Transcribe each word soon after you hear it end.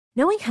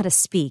Knowing how to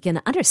speak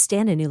and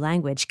understand a new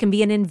language can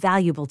be an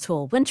invaluable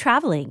tool when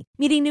traveling,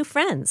 meeting new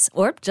friends,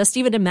 or just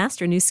even to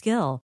master a new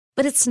skill.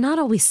 But it's not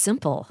always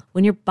simple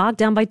when you're bogged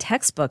down by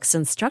textbooks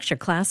and structured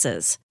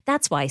classes.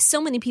 That's why so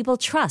many people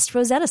trust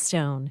Rosetta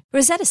Stone.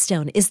 Rosetta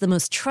Stone is the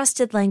most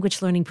trusted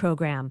language learning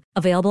program,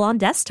 available on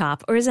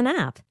desktop or as an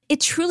app. It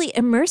truly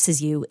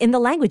immerses you in the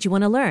language you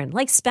want to learn,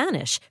 like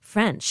Spanish,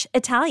 French,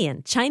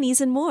 Italian,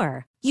 Chinese, and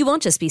more. You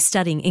won't just be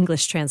studying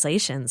English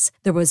translations.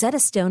 The Rosetta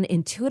Stone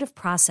intuitive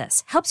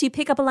process helps you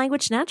pick up a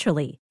language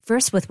naturally,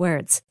 first with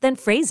words, then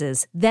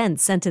phrases, then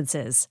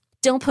sentences.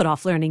 Don't put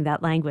off learning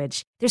that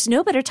language. There's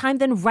no better time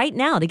than right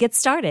now to get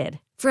started.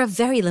 For a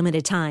very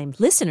limited time,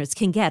 listeners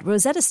can get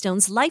Rosetta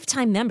Stone's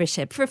lifetime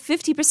membership for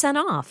 50%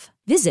 off.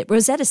 Visit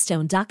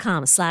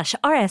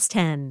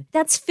rosettastone.com/rs10.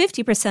 That's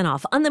 50%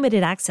 off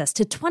unlimited access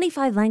to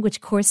 25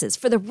 language courses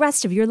for the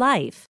rest of your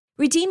life.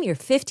 Redeem your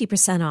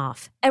 50%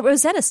 off at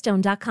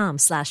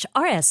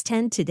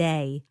rosettastone.com/rs10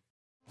 today.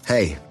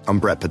 Hey, I'm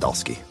Brett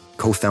Podolsky,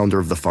 co-founder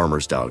of The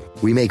Farmer's Dog.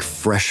 We make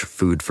fresh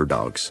food for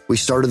dogs. We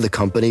started the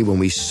company when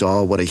we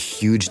saw what a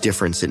huge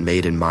difference it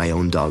made in my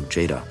own dog,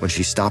 Jada, when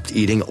she stopped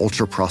eating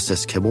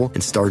ultra-processed kibble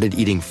and started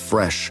eating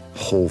fresh,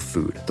 whole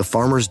food. The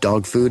Farmer's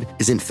Dog food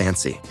isn't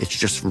fancy. It's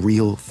just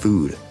real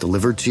food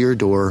delivered to your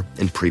door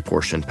in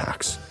pre-portioned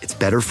packs. It's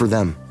better for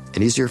them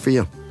and easier for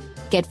you.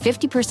 Get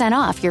 50%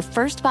 off your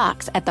first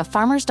box at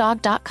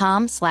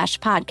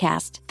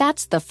thefarmersdog.com/podcast.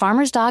 That's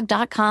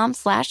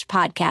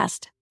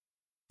thefarmersdog.com/podcast.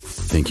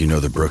 Think you know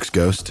the Brooks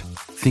Ghost?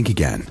 Think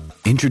again.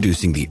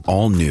 Introducing the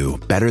all-new,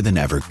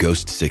 better-than-ever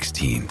Ghost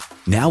 16.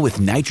 Now with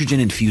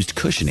nitrogen-infused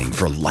cushioning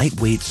for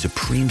lightweight,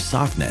 supreme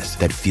softness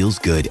that feels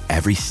good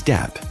every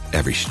step,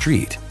 every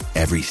street,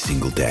 every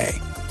single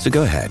day. So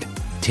go ahead,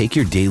 take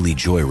your daily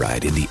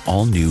joyride in the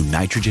all-new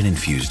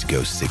nitrogen-infused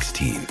Ghost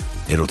 16.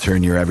 It'll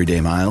turn your everyday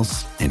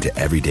miles into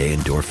everyday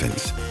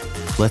endorphins.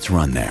 Let's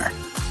run there.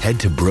 Head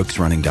to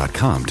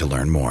brooksrunning.com to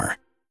learn more.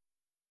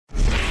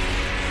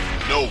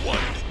 No one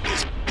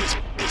is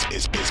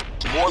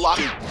more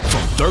locked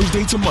from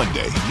Thursday to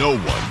Monday. No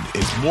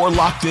one is more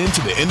locked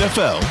into the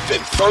NFL than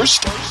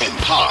First and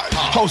Pod,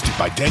 hosted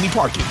by Danny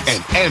Parkins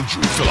and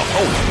Andrew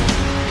Filipponi.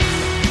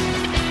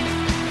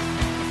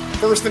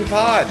 First and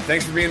Pod,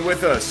 thanks for being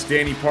with us.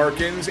 Danny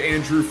Parkins,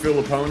 Andrew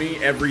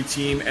Filipponi, every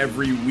team,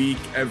 every week,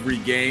 every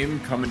game,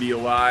 coming to you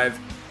live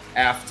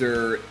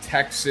after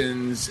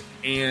Texans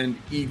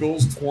and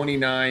Eagles,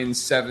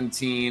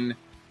 29-17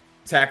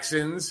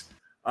 Texans.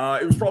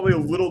 It was probably a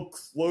little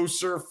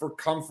closer for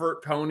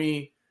comfort,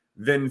 Pony,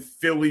 than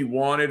Philly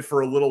wanted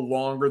for a little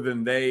longer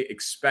than they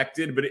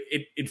expected. But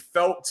it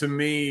felt to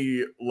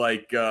me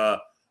like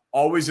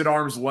always at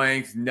arm's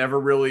length, never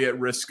really at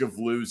risk of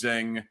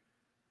losing,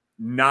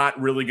 not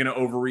really going to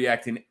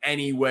overreact in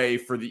any way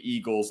for the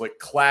Eagles. Like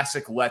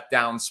classic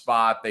letdown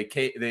spot. They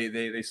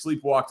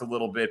sleepwalked a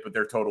little bit, but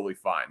they're totally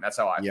fine. That's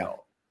how I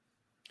felt.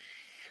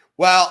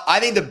 Well, I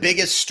think the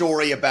biggest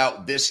story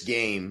about this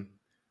game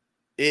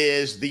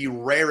is the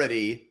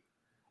rarity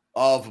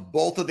of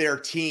both of their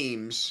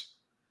teams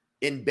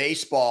in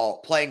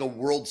baseball playing a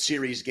World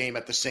Series game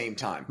at the same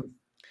time.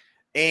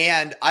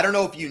 And I don't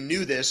know if you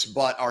knew this,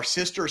 but our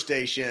sister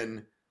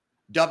station,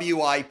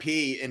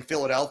 WIP in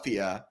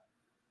Philadelphia,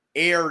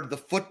 aired the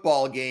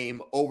football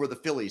game over the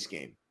Phillies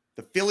game.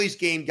 The Phillies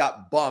game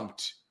got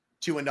bumped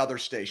to another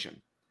station.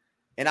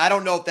 And I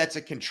don't know if that's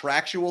a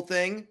contractual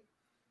thing,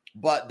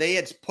 but they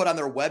had put on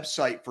their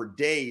website for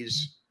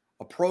days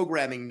a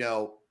programming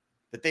note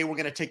that they were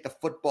going to take the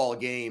football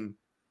game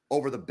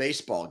over the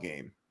baseball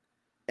game.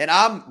 And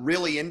I'm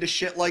really into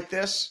shit like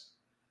this.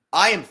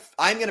 I'm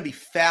going to be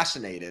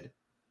fascinated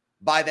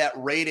by that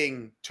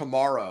rating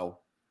tomorrow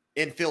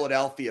in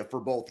Philadelphia for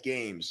both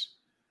games,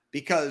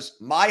 because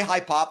my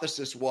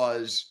hypothesis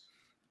was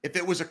if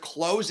it was a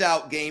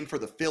closeout game for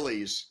the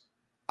Phillies,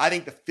 I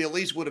think the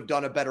Phillies would have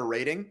done a better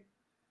rating.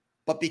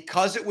 But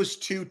because it was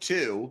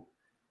 2-2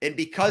 and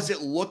because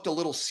it looked a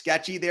little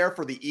sketchy there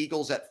for the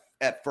Eagles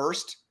at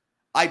first,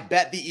 I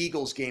bet the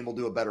Eagles game will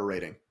do a better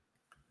rating.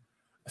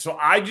 So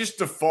I just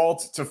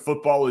default to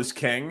football is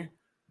king,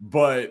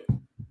 but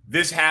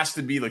this has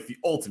to be like the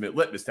ultimate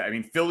litmus test. I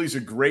mean, Philly's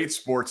a great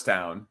sports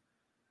town.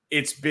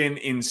 It's been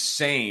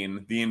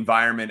insane, the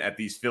environment at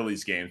these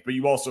Phillies games, but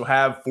you also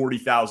have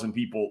 40,000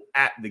 people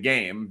at the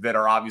game that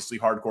are obviously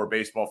hardcore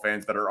baseball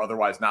fans that are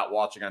otherwise not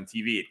watching on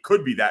TV. It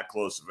could be that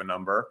close of a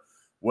number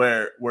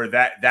where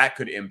that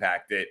could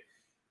impact it.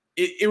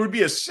 It would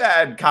be a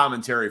sad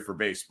commentary for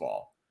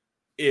baseball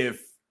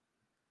if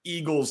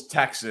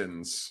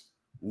Eagles-Texans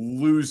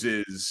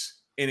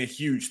loses in a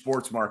huge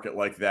sports market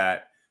like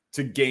that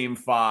to Game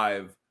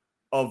 5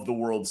 of the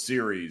World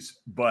Series.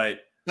 But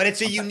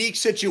it's a unique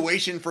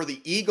situation for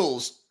the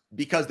Eagles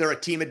because they're a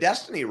team of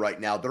destiny right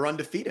now. They're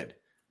undefeated.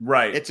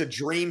 Right. It's a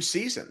dream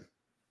season.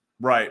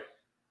 Right.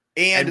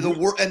 And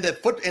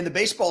the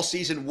baseball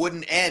season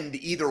wouldn't end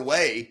either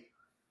way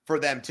for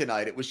them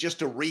tonight. It was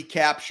just a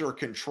recapture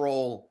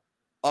control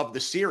of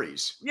the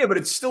series. Yeah, but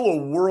it's still a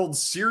World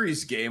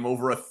Series game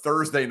over a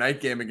Thursday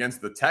night game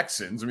against the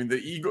Texans. I mean,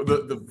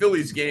 the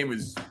Phillies game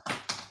is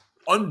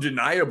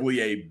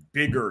undeniably a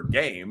bigger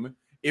game.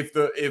 If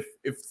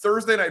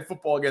Thursday Night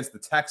Football against the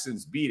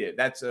Texans beat it,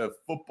 that's a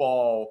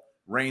football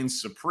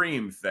reigns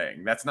supreme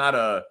thing. That's not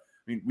a.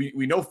 I mean,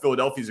 we know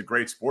Philadelphia's a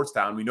great sports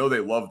town. We know they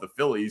love the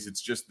Phillies.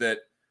 It's just that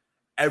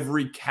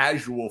every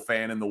casual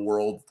fan in the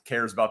world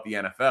cares about the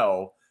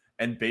NFL,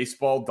 and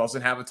baseball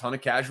doesn't have a ton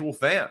of casual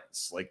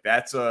fans. Like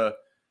that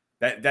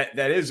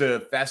is a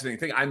fascinating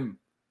thing. I'm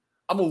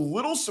a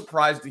little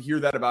surprised to hear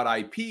that about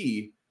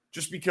IP,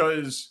 just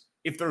because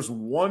if there's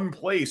one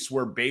place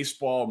where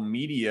baseball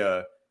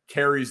media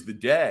carries the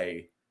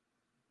day,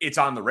 it's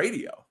on the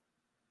radio.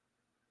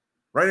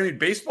 Right? I mean,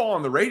 baseball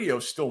on the radio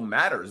still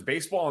matters.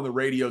 Baseball on the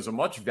radio is a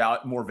much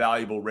more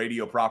valuable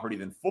radio property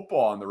than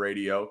football on the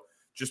radio,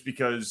 just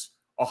because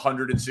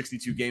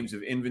 162 games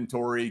of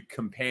inventory,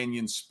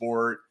 companion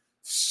sport,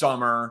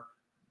 summer,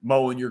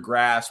 mowing your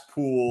grass,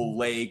 pool,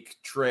 lake,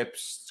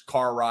 trips,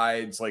 car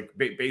rides, like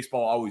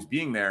baseball always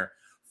being there.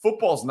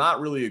 Football's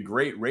not really a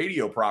great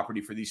radio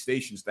property for these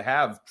stations to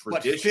have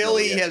traditionally. But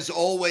Philly has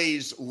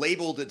always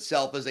labeled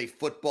itself as a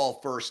football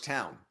first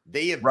town.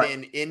 They have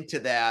been into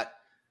that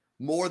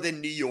more than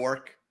New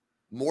York,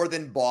 more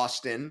than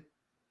Boston.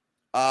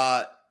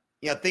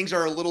 Things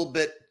are a little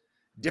bit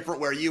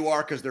different where you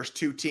are because there's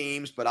two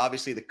teams, but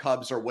obviously the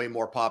Cubs are way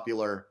more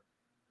popular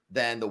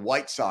than the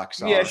White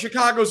Sox are. Yeah,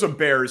 Chicago's a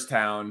Bears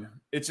town.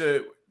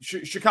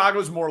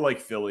 Chicago's more like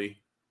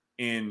Philly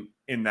in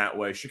that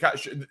way. Chicago,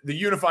 the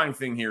unifying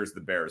thing here is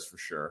the Bears for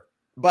sure.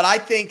 But I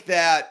think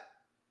that,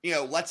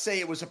 let's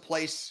say it was a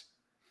place,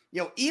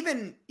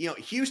 even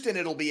Houston,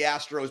 it'll be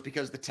Astros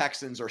because the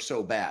Texans are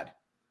so bad.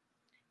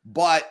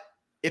 But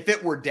if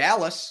it were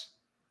Dallas,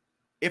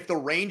 if the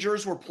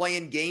Rangers were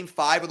playing Game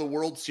 5 of the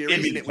World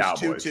Series and it was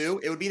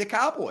 2-2, it would be the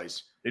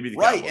Cowboys.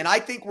 Right. And I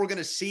think we're going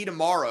to see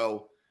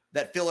tomorrow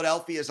that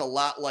Philadelphia is a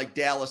lot like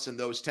Dallas in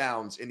those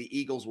towns, and the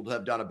Eagles will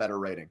have done a better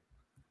rating.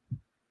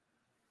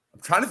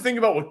 I'm trying to think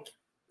about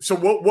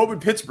what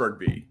would Pittsburgh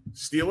be?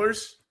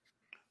 Steelers?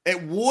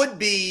 It would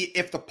be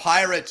if the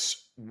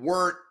Pirates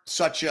weren't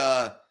such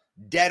a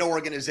dead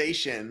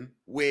organization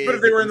with. But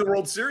if they were in the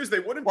World Series, they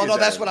wouldn't. Well, no,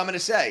 that's what I'm going to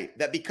say.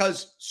 That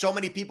because so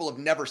many people have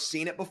never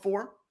seen it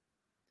before,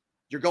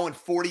 you're going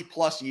 40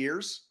 plus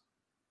years.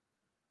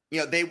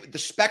 The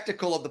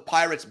spectacle of the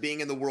Pirates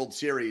being in the World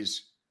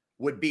Series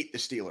would beat the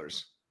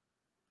Steelers.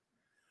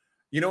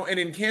 And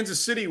in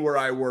Kansas City, where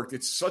I worked,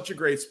 it's such a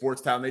great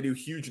sports town. They do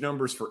huge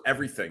numbers for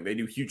everything. They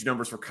do huge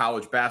numbers for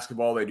college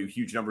basketball. They do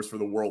huge numbers for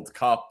the World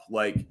Cup.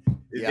 Like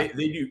they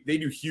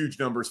do huge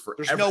numbers for.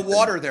 There's everything. no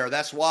water there.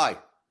 That's why.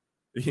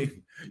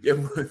 Yeah,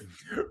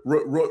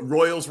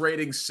 Royals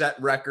ratings set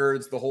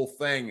records, the whole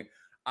thing.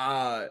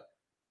 That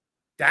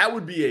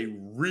would be a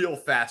real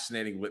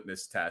fascinating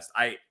litmus test.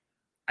 I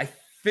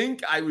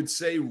think I would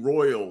say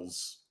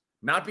Royals,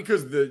 not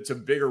because it's a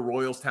bigger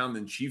Royals town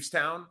than Chiefs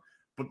town,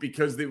 but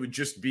because they would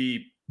just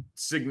be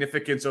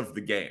significance of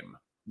the game.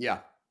 Yeah.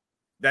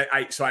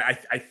 I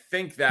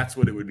think that's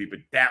what it would be, but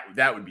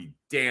that would be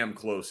damn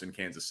close in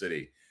Kansas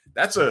City.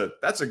 That's a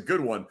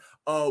good one.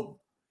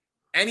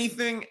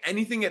 Anything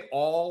at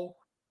all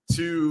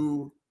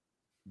to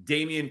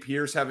Damian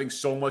Pierce having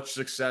so much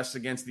success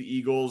against the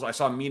Eagles? I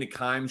saw Mina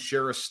Kimes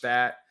share a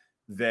stat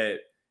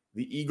that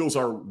the Eagles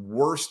are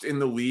worst in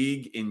the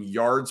league in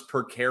yards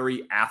per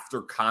carry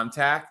after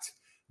contact.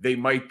 They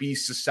might be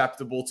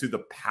susceptible to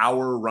the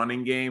power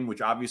running game,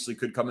 which obviously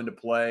could come into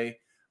play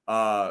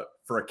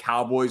for a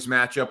Cowboys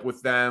matchup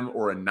with them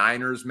or a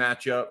Niners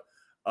matchup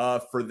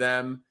for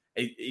them.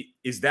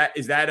 Is that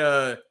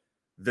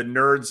the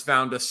nerds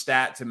found a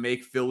stat to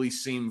make Philly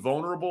seem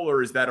vulnerable,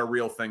 or is that a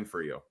real thing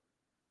for you?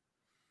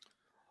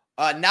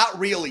 Not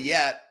really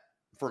yet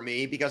for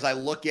me, because I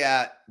look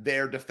at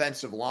their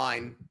defensive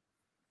line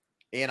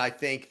and I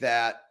think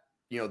that,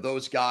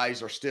 those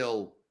guys are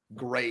still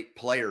great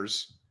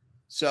players.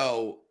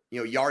 So,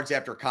 yards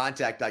after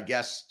contact, I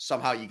guess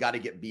somehow you got to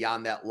get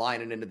beyond that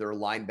line and into their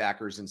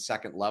linebackers in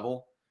second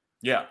level.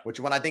 Yeah. Which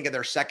when I think of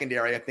their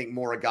secondary, I think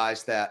more of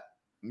guys that,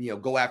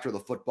 go after the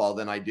football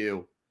than I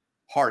do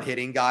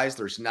hard-hitting guys.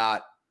 There's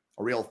not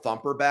a real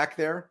thumper back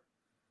there.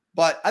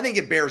 But I think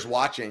it bears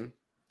watching.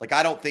 Like,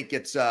 I don't think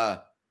it's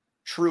a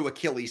true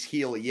Achilles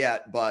heel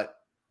yet, but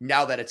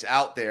now that it's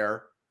out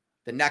there,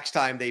 the next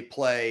time they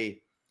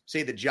play,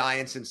 say, the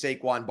Giants and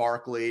Saquon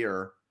Barkley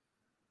or,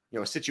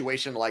 a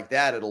situation like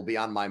that, it'll be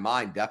on my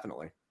mind,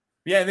 definitely.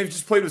 Yeah, and they've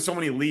just played with so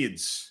many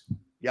leads.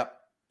 Yep.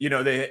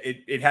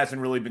 It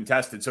hasn't really been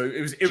tested. So it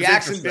was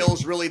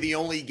Jacksonville's really the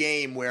only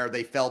game where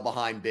they fell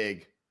behind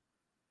big.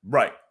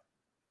 Right.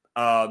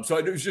 So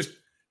it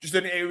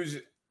was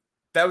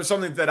that was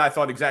something that I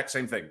thought exact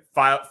same thing.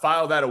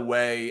 File that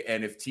away,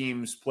 and if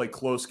teams play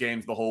close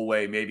games the whole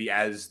way, maybe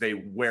as they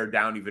wear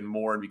down even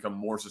more and become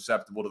more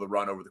susceptible to the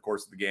run over the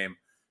course of the game,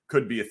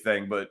 could be a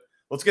thing. But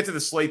let's get to the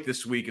slate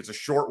this week. It's a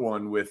short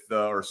one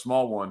or a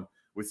small one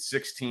with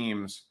 6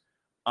 teams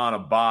on a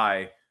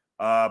bye.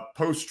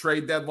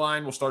 Post-trade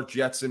deadline, we'll start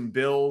Jets and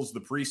Bills, the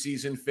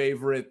preseason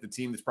favorite, the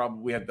team that's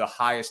probably had the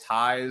highest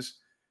highs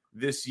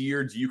this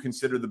year. Do you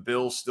consider the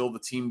Bills still the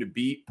team to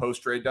beat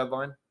post-trade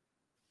deadline?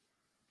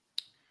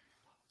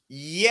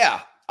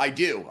 Yeah, I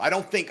do. I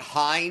don't think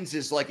Hines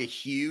is like a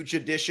huge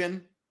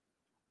addition,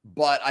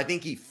 but I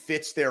think he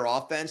fits their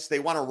offense. They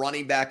want a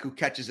running back who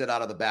catches it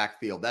out of the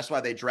backfield. That's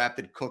why they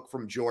drafted Cook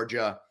from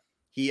Georgia.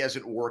 He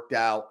hasn't worked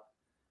out.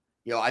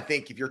 I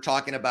think if you're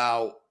talking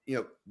about,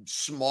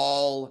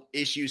 small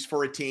issues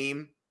for a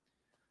team,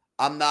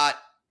 I'm not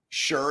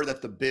sure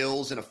that the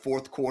Bills in a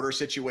fourth quarter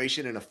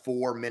situation in a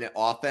 4-minute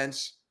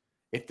offense,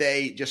 if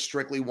they just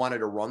strictly wanted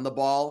to run the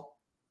ball,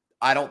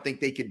 I don't think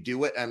they could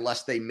do it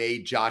unless they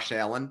made Josh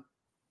Allen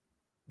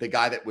the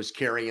guy that was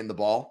carrying the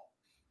ball.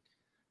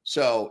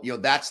 So,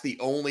 that's the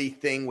only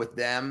thing with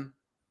them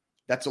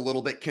that's a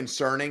little bit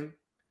concerning.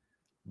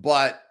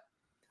 But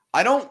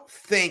I don't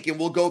think, and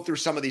we'll go through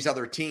some of these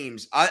other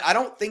teams, I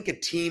don't think a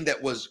team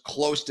that was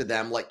close to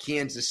them, like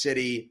Kansas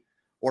City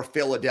or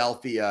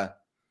Philadelphia,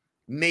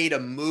 made a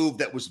move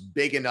that was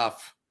big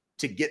enough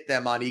to get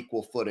them on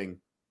equal footing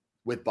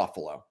with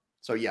Buffalo.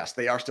 So, yes,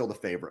 they are still the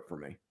favorite for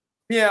me.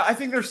 Yeah, I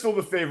think they're still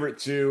the favorite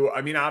too.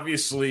 I mean,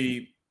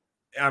 obviously,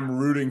 I'm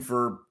rooting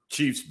for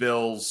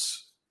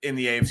Chiefs-Bills in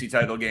the AFC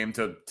title game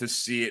to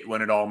see it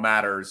when it all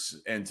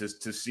matters and to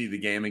see the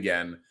game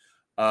again.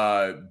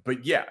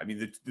 But yeah, I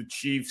mean, the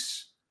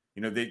Chiefs,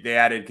 they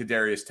added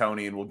Kadarius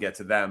Toney, and we'll get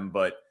to them.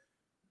 But,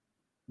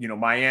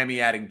 Miami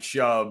adding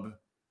Chubb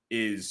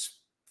is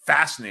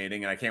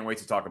fascinating, and I can't wait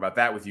to talk about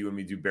that with you when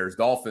we do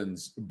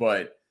Bears-Dolphins.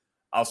 But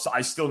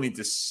I still need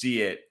to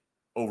see it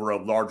over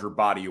a larger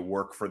body of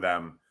work for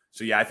them.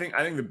 So yeah, I think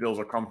the Bills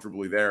are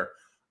comfortably there.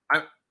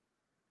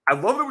 I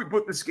love that we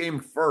put this game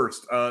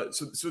first.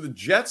 So the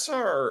Jets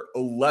are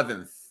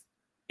 11th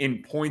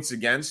in points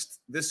against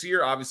this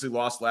year. Obviously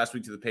lost last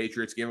week to the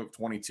Patriots, gave up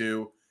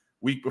 22.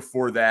 Week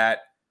before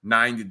that,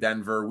 9 to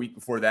Denver. Week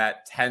before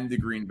that, 10 to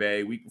Green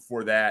Bay. Week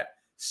before that,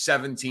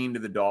 17 to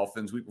the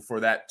Dolphins. Week before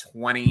that,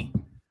 20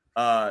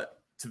 to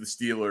the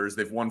Steelers.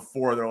 They've won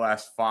 4 of their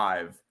last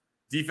 5.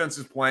 Defense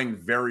is playing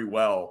very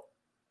well.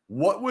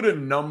 What would a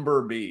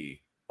number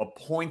be, a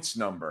points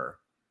number,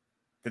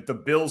 that the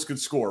Bills could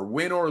score,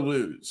 win or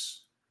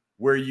lose,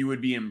 where you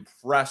would be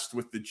impressed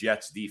with the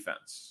Jets'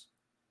 defense?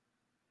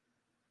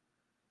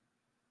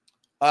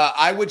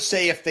 I would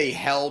say if they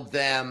held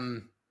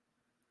them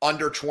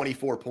under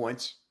 24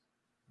 points.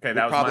 Okay,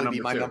 that would probably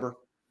be my number.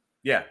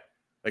 Yeah,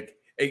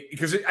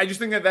 because I just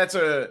think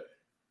that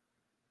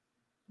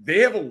they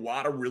have a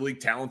lot of really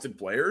talented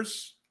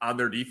players on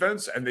their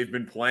defense, and they've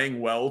been playing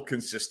well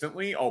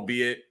consistently,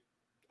 albeit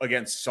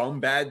against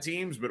some bad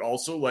teams, but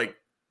also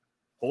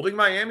holding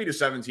Miami to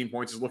 17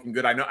 points is looking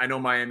good. I know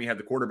Miami had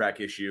the quarterback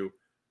issue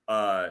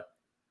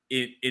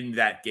in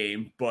that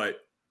game, but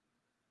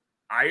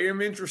I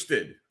am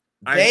interested.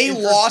 They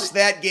lost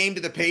that game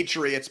to the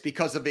Patriots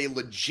because of a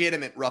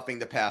legitimate roughing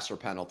the passer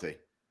penalty.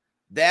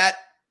 That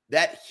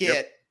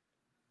hit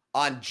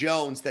on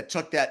Jones that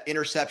took that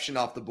interception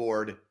off the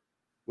board,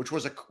 which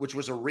was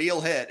a real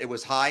hit. It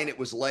was high and it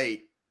was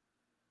late.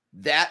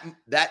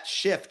 That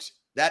shift,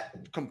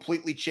 that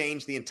completely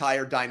changed the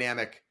entire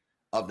dynamic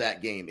of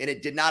that game, and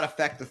it did not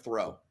affect the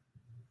throw.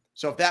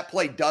 So if that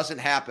play doesn't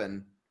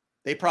happen,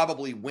 they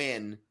probably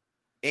win,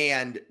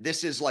 and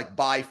this is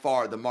by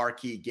far the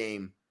marquee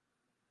game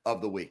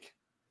of the week.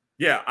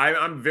 Yeah,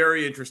 I'm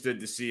very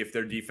interested to see if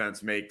their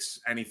defense makes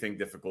anything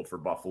difficult for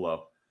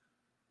Buffalo.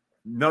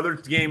 Another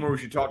game where we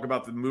should talk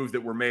about the moves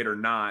that were made or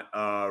not.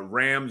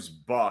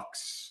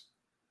 Rams-Bucks.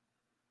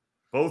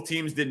 Both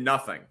teams did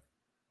nothing.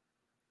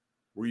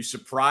 Were you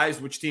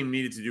surprised which team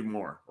needed to do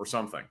more or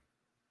something?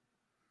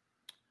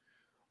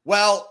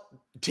 Well,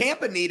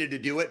 Tampa needed to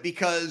do it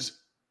because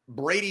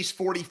Brady's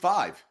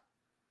 45.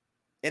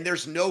 And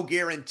there's no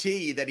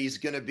guarantee that he's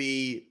going to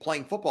be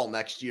playing football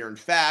next year. In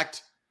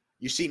fact,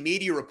 you see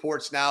media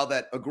reports now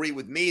that agree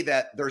with me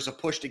that there's a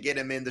push to get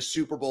him in the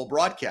Super Bowl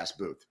broadcast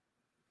booth.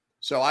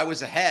 So I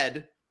was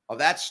ahead of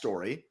that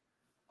story.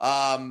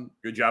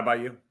 Good job by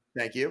you.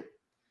 Thank you.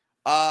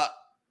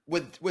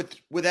 With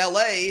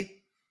LA,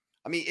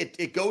 I mean,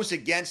 it goes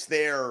against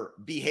their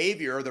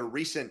behavior, their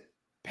recent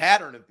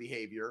pattern of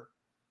behavior,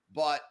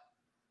 but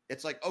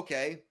it's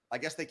okay, I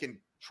guess they can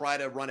try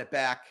to run it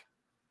back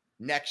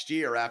next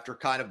year after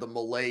kind of the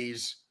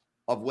malaise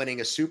of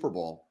winning a Super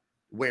Bowl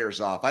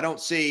wears off. I don't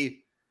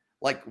see,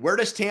 where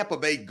does Tampa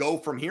Bay go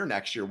from here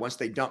next year once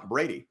they dump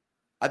Brady?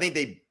 I think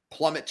they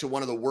plummet to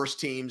one of the worst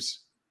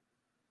teams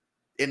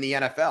in the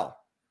NFL.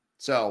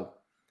 So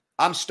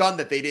I'm stunned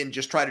that they didn't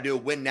just try to do a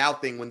win now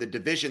thing when the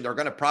division, they're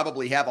going to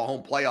probably have a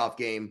home playoff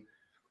game.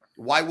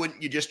 Why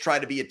wouldn't you just try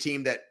to be a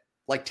team that,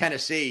 like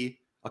Tennessee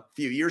a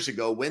few years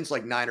ago, wins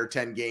 9 or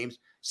 10 games?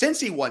 Since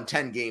he won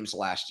 10 games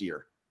last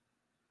year,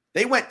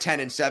 they went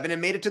 10-7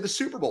 and made it to the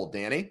Super Bowl,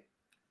 Danny.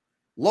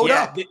 Load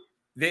up.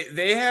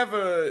 They have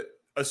a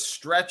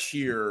stretch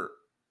here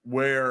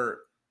where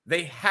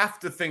they have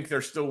to think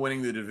they're still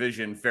winning the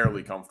division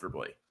fairly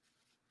comfortably.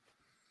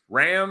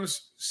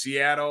 Rams,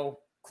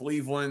 Seattle,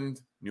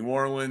 Cleveland, New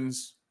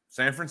Orleans,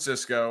 San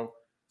Francisco,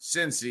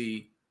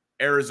 Cincy,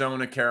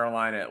 Arizona,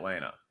 Carolina,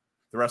 Atlanta.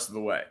 The rest of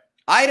the way.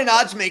 I had an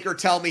odds maker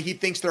tell me he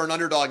thinks they're an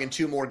underdog in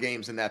 2 more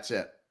games, and that's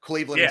it.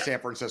 Cleveland and San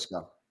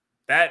Francisco.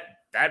 That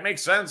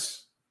makes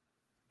sense.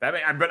 But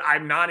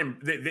I'm not.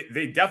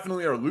 They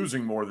definitely are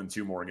losing more than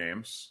 2 more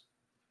games.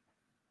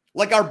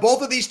 Like, are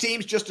both of these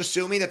teams just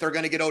assuming that they're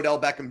going to get Odell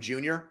Beckham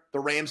Jr., the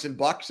Rams and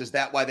Bucks? Is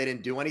that why they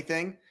didn't do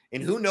anything?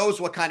 And who knows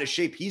what kind of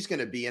shape he's going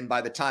to be in by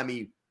the time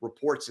he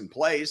reports and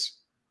plays?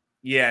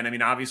 Yeah, and I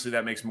mean, obviously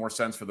that makes more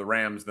sense for the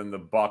Rams than the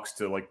Bucks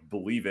to like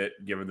believe it,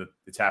 given that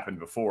it's happened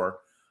before.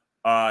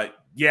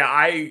 Yeah,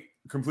 I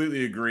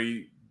completely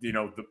agree. You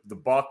know, the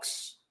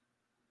Bucks.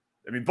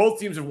 I mean, both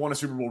teams have won a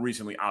Super Bowl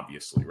recently.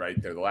 Obviously,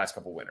 right? They're the last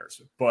couple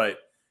winners, but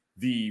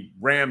the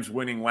Rams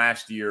winning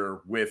last year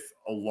with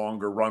a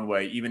longer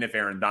runway, even if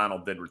Aaron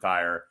Donald did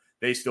retire,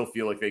 they still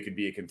feel like they could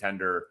be a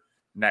contender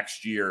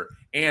next year.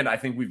 And I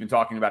think we've been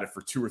talking about it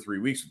for 2 or 3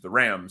 weeks with the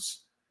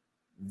Rams.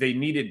 They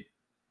needed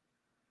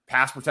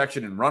pass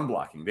protection and run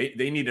blocking.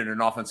 They needed an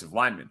offensive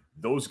lineman.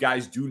 Those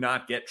guys do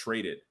not get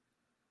traded.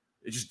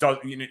 It just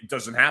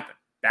doesn't happen.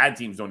 Bad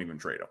teams don't even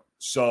trade them.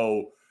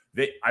 So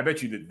I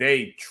bet you that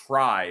they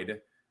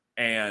tried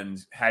and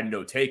had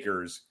no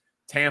takers.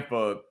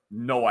 Tampa,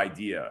 no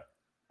idea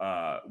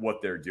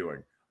what they're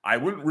doing. I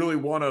wouldn't really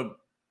want to.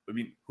 I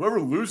mean, whoever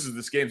loses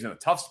this game's in a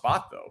tough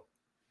spot, though.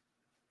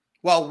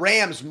 Well,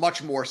 Rams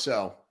much more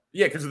so.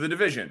 Yeah, because of the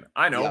division.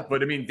 I know, Yeah.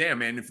 but I mean, damn,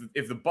 man,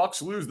 if the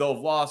Bucks lose, they'll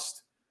have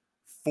lost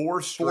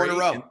 4 straight in a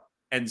row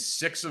and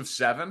 6 of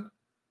 7.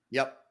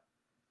 Yep,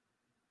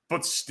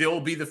 but still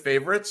be the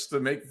favorites to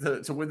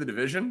win the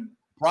division.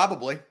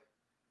 probably.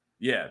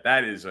 Yeah,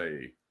 that is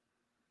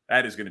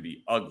going to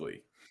be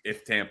ugly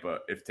if Tampa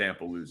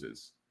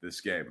loses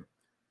this game.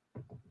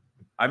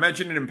 I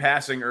mentioned it in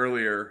passing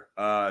earlier.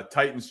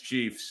 Titans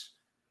Chiefs.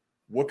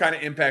 What kind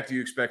of impact are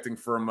you expecting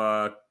from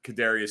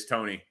Kadarius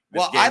Toney?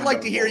 Well, I'd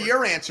like to hear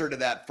your answer to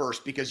that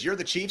first, because you're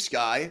the Chiefs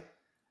guy.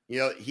 You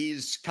know,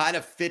 he's kind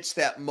of fits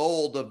that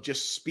mold of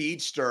just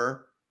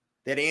speedster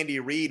that Andy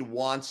Reid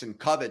wants and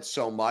covets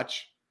so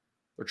much.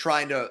 They're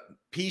trying to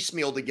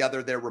piecemeal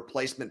together their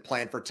replacement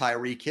plan for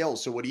Tyreek Hill.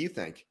 So what do you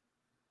think?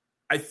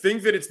 I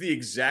think that it's the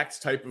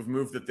exact type of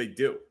move that they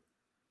do.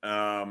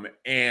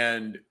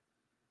 And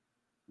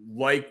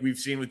like we've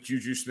seen with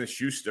Juju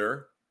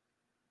Smith-Schuster,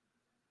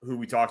 who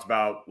we talked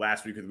about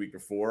last week or the week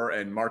before,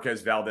 and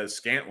Marquez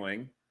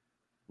Valdez-Scantling,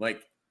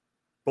 like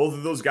both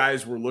of those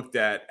guys were looked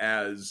at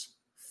as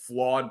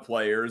flawed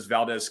players.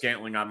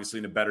 Valdez-Scantling obviously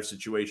in a better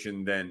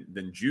situation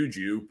than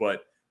Juju,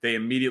 but they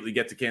immediately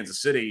get to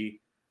Kansas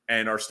City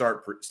and are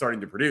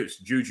starting to produce.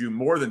 Juju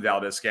more than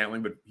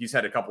Valdez-Scantling, but he's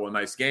had a couple of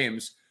nice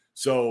games.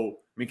 So,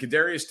 I mean,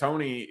 Kadarius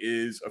Toney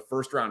is a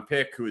first-round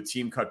pick who a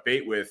team cut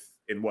bait with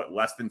in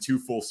less than 2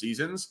 full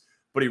seasons,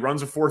 but he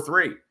runs a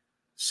 4.3.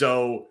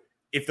 So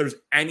if there's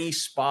any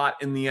spot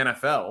in the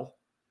NFL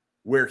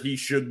where he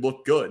should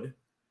look good,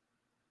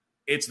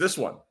 it's this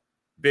one.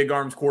 Big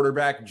arms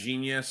quarterback,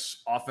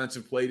 genius,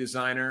 offensive play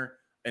designer,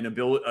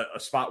 a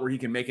spot where he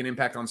can make an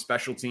impact on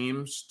special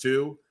teams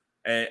too,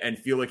 and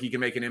feel like he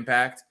can make an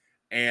impact.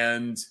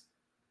 And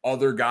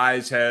other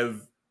guys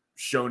have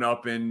shown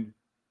up and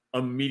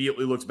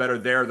immediately looked better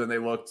there than they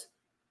looked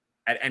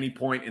at any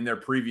point in their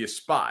previous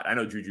spot. I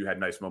know Juju had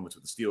nice moments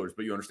with the Steelers,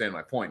 but you understand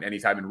my point,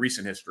 anytime in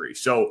recent history.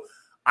 So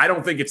I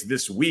don't think it's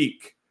this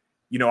week.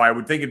 You know, I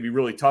would think it'd be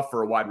really tough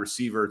for a wide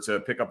receiver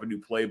to pick up a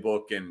new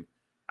playbook, and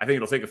I think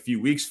it'll take a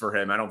few weeks for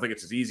him. I don't think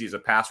it's as easy as a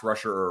pass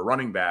rusher or a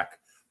running back,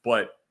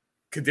 but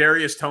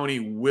Kadarius Toney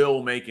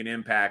will make an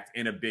impact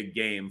in a big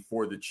game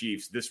for the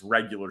Chiefs this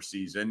regular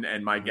season,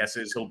 and my guess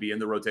is he'll be in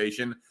the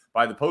rotation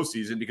by the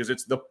postseason because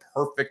it's the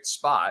perfect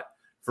spot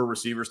for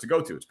receivers to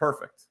go to. It's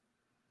perfect.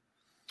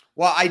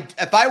 Well,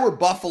 if I were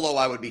Buffalo,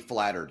 I would be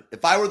flattered.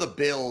 If I were the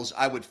Bills,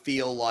 I would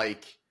feel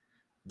like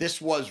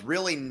this was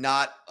really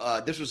not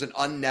this was an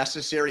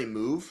unnecessary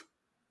move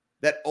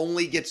that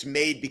only gets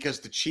made because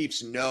the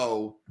Chiefs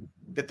know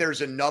that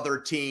there's another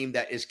team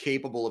that is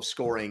capable of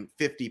scoring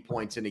 50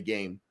 points in a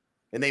game,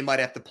 and they might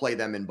have to play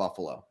them in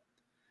Buffalo.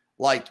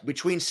 Like,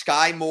 between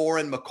Sky Moore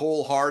and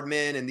McCole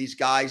Hardman and these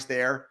guys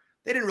there,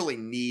 they didn't really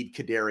need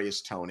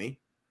Kadarius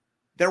Toney.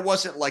 There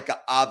wasn't like an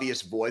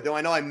obvious void, though.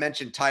 I know I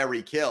mentioned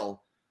Tyreek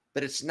Hill,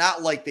 but it's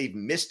not like they've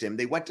missed him.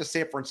 They went to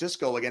San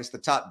Francisco against the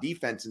top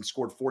defense and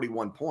scored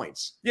 41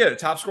 points. Yeah, the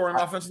top scoring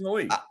offense in the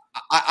league.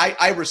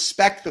 I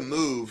respect the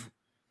move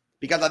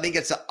because I think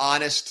it's an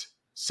honest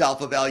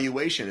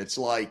self-evaluation. It's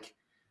like,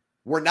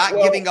 we're not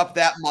giving up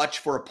that much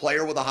for a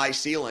player with a high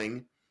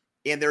ceiling,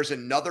 and there's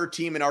another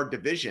team in our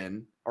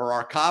division, or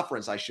our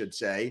conference, I should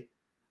say,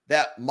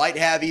 that might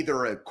have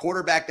either a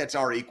quarterback that's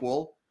our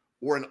equal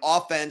or an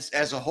offense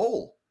as a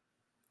whole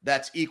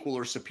that's equal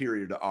or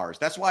superior to ours.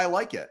 That's why I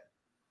like it.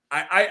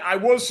 I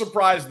was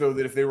surprised, though,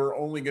 that if they were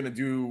only going to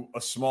do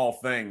a small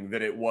thing,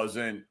 that it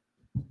wasn't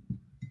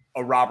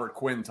a Robert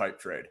Quinn type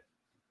trade.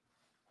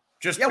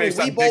 Just yeah, well,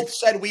 we both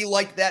said we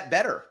liked that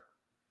better.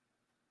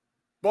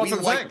 Well,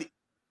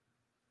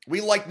 we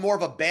like more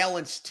of a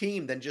balanced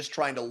team than just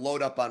trying to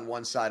load up on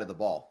one side of the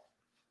ball.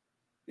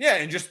 Yeah,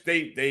 and just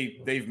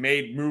they've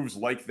made moves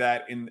like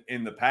that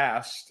in the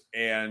past,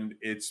 and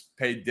it's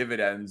paid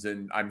dividends.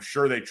 And I'm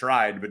sure they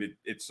tried, but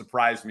it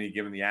surprised me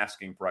given the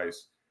asking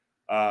price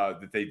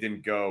that they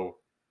didn't go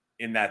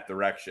in that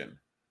direction.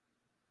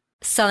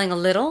 Selling a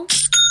little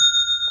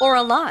or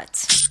a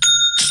lot?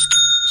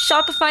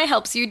 Shopify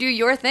helps you do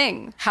your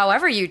thing,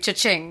 however you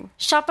cha-ching.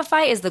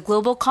 Shopify is the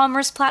global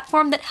commerce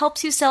platform that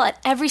helps you sell at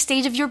every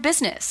stage of your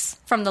business.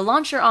 From the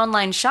launch your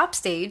online shop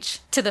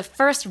stage, to the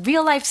first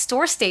real-life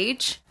store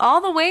stage,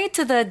 all the way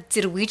to the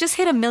did we just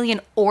hit 1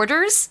 million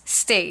orders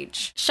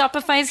stage.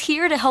 Shopify is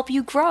here to help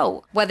you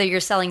grow. Whether you're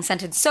selling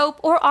scented soap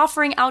or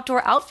offering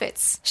outdoor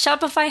outfits,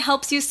 Shopify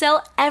helps you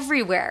sell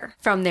everywhere.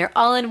 From their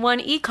all-in-one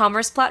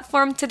e-commerce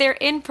platform to their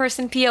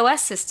in-person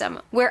POS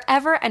system,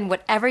 wherever and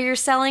whatever you're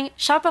selling,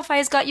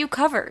 Shopify's got you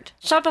covered.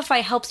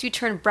 Shopify helps you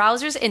turn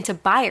browsers into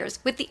buyers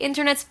with the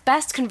internet's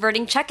best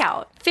converting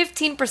checkout.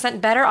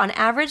 15% better on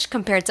average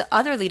compared to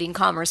other leading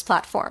commerce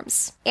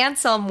platforms. And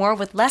sell more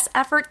with less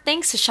effort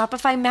thanks to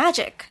Shopify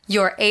Magic,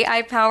 your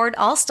AI-powered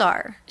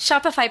all-star.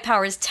 Shopify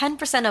powers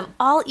 10% of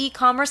all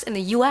e-commerce in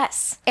the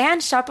US.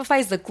 And Shopify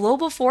is the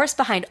global force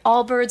behind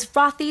Allbirds,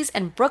 Rothy's,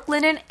 and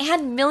Brooklinen,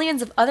 and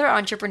millions of other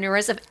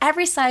entrepreneurs of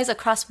every size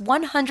across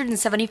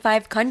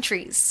 175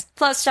 countries.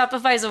 Plus,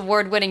 Shopify's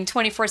award-winning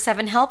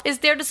 24/7 help is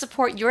there to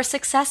support your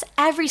success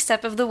every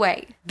step of the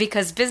way.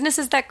 Because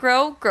businesses that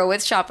grow, grow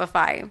with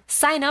Shopify.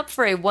 Sign up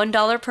for a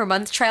 $1 per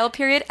month trial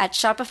period at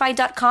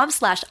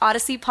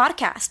shopify.com/Odyssey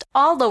Podcast,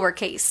 all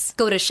lowercase.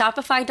 Go to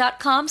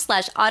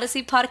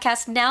shopify.com/Odyssey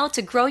Podcast now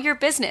to grow your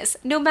business,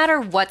 no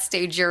matter what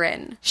stage you're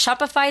in.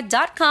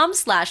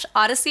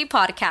 Shopify.com/Odyssey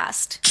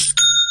Podcast.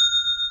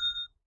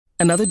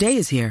 Another day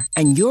is here,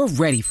 and you're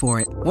ready for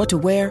it. What to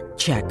wear?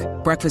 Check.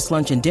 Breakfast,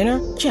 lunch, and dinner?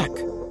 Check.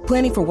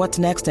 Planning for what's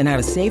next and how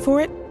to save for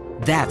it?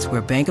 That's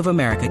where Bank of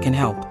America can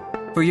help.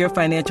 For your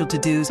financial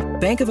to-dos,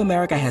 Bank of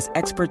America has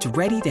experts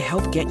ready to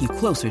help get you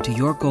closer to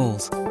your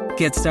goals.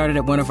 Get started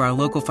at one of our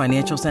local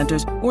financial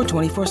centers or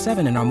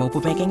 24/7 in our mobile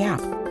banking app.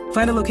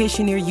 Find a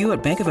location near you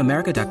at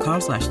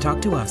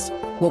bankofamerica.com/talktous.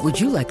 What would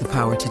you like the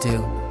power to do?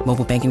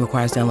 Mobile banking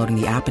requires downloading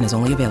the app and is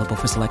only available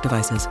for select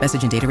devices.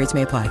 Message and data rates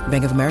may apply.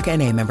 Bank of America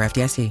NA, member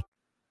FDIC.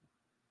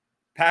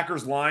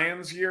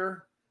 Packers-Lions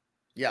year?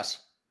 Yes.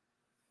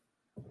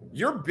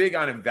 You're big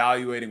on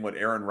evaluating what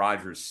Aaron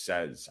Rodgers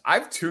says.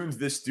 I've tuned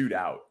this dude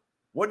out.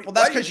 Well,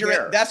 that's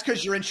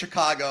because you're in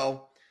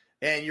Chicago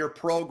and you're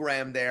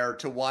programmed there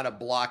to want to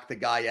block the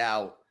guy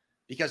out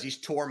because he's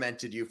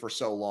tormented you for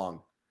so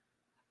long.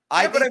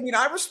 I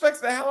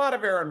respect the hell out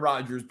of Aaron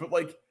Rodgers, but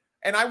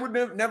and I would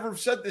never have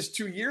said this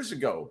 2 years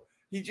ago.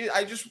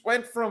 I just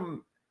went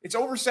from it's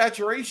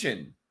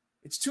oversaturation.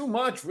 It's too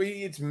much.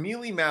 It's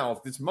mealy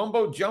mouth. It's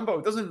mumbo jumbo.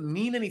 It doesn't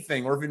mean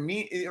anything, or if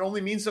it only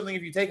means something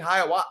if you take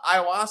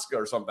ayahuasca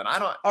or something. I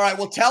don't. All right.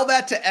 Well, tell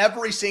that to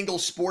every single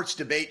sports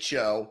debate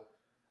show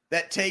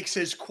that takes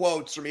his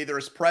quotes from either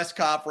his press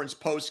conference,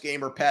 post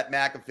game, or Pat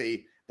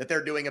McAfee that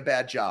they're doing a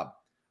bad job.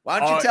 Why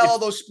don't you tell all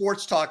those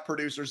sports talk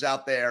producers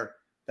out there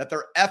that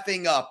they're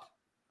effing up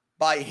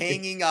by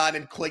hanging on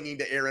and clinging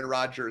to Aaron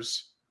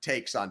Rodgers'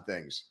 takes on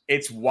things?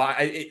 It's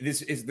why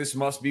this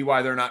must be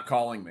why they're not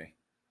calling me.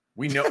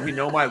 We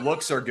know my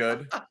looks are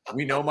good.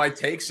 We know my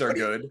takes are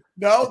good.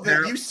 No,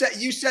 you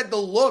said the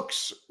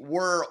looks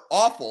were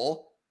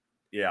awful.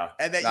 Yeah.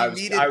 And that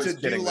you needed to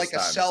do like a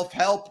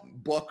self-help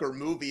book or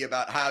movie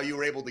about how you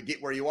were able to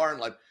get where you are in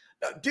life.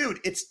 No, dude,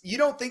 you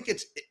don't think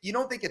it's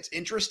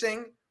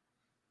interesting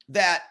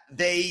that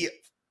they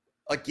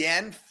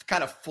again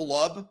kind of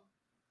flub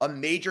a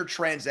major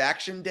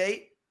transaction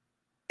date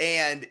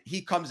and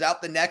he comes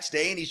out the next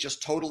day and he's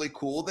just totally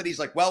cool that he's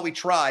like, well, we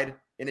tried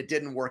and it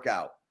didn't work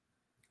out.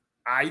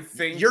 I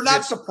think you're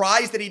not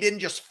surprised that he didn't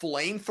just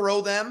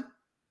flamethrow them?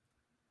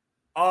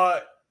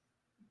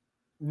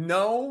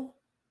 No,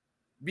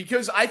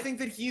 because I think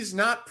that he's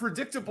not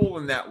predictable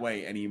in that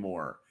way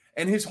anymore.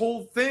 And his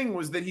whole thing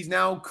was that he's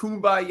now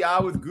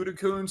kumbaya with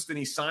Gutekunst and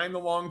he signed the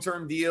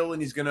long-term deal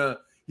and he's gonna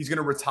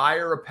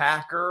retire a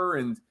Packer.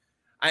 And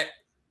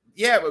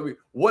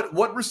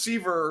what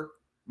receiver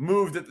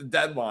moved at the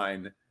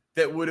deadline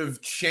that would have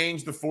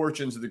changed the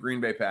fortunes of the Green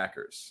Bay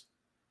Packers?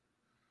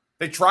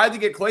 They tried to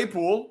get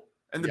Claypool.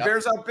 And the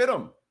Bears outbid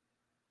them.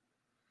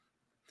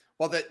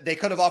 Well, they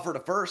could have offered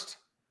a first.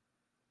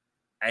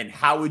 And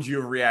how would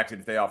you have reacted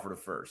if they offered a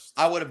first?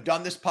 I would have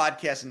done this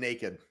podcast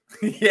naked.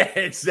 Yeah,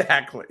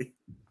 exactly.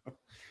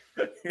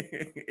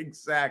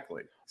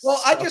 Exactly.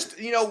 Well, I just,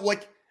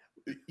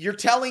 you're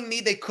telling me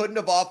they couldn't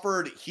have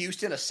offered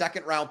Houston a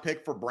second-round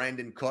pick for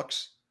Brandon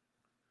Cooks?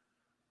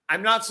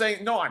 I'm not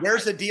saying no.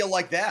 Where's a deal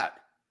like that?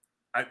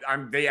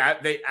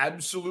 They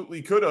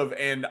absolutely could have,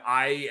 and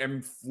I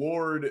am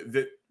floored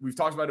that we've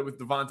talked about it with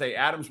Devontae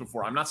Adams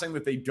before. I'm not saying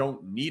that they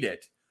don't need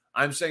it.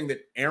 I'm saying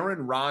that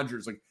Aaron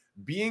Rodgers,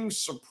 being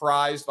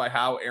surprised by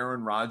how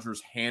Aaron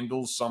Rodgers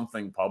handles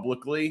something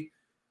publicly,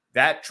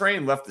 that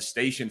train left the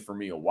station for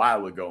me a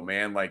while ago,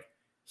 man.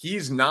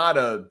 He's not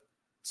a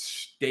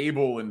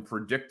stable and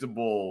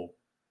predictable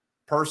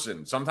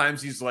person.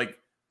 Sometimes he's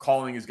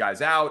calling his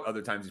guys out.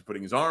 Other times he's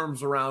putting his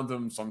arms around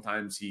them.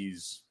 Sometimes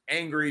he's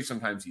angry.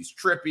 Sometimes he's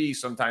trippy.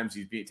 Sometimes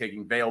he's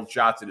taking veiled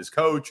shots at his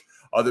coach.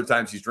 Other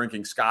times he's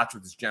drinking scotch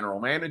with his general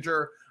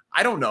manager.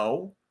 I don't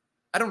know.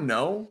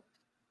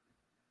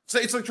 So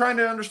it's like trying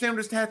to understand what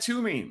his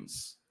tattoo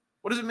means.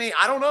 What does it mean?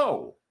 I don't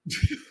know.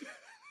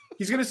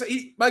 He's going to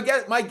say, my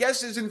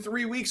guess is in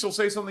 3 weeks, he'll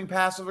say something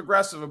passive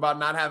aggressive about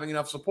not having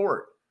enough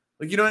support.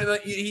 Like, you know,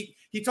 he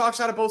talks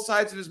out of both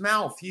sides of his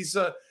mouth. He's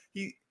not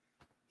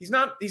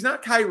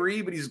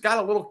Kyrie, but he's got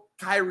a little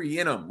Kyrie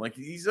in him. Like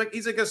he's like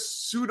a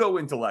pseudo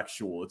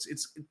intellectual.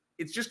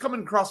 It's just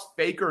coming across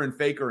faker and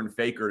faker and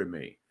faker to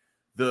me.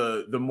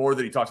 The more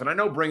that he talks, and I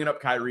know bringing up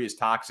Kyrie is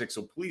toxic,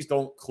 so please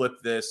don't clip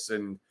this.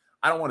 And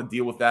I don't want to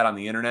deal with that on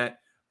the internet,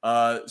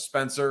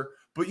 Spencer.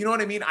 But you know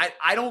what I mean?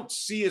 I don't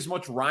see as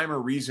much rhyme or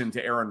reason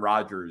to Aaron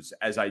Rodgers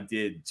as I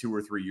did 2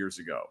 or 3 years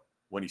ago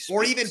when he speaks.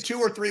 Or even 2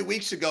 or 3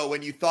 weeks ago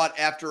when you thought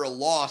after a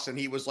loss and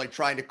he was like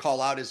trying to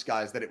call out his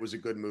guys that it was a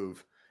good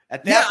move.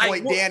 At that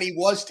point, Danny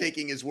was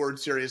taking his word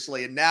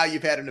seriously, and now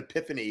you've had an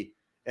epiphany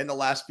in the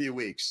last few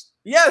weeks.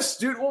 Yes,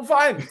 dude. Well,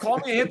 fine. Call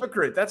me a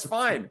hypocrite. That's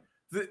fine.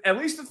 At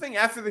least the thing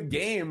after the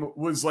game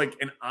was like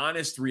an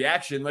honest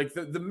reaction. Like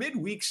the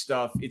midweek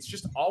stuff, it's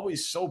just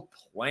always so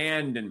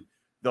planned, and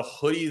the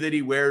hoodie that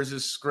he wears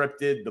is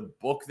scripted. The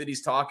book that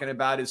he's talking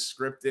about is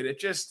scripted. It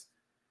just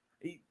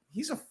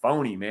he's a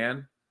phony,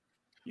 man.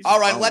 All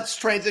right, let's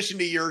transition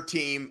to your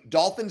team.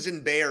 Dolphins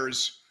and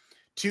Bears,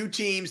 2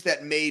 teams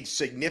that made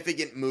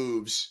significant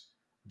moves.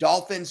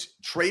 Dolphins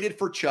traded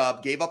for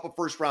Chubb, gave up a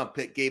first-round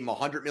pick, gave him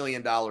 $100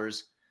 million,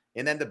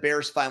 and then the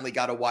Bears finally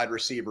got a wide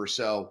receiver.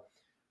 So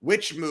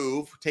which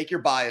move, take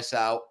your bias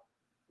out,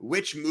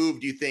 which move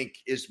do you think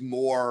is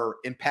more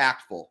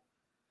impactful?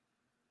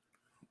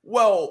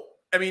 Well,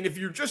 I mean, if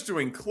you're just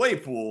doing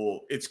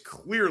Claypool, it's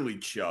clearly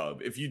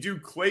Chubb. If you do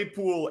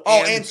Claypool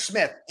and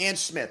Smith,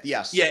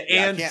 yes.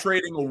 Yeah,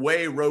 trading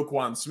away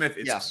Roquan Smith,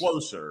 it's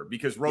closer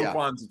because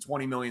Roquan's a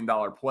 $20 million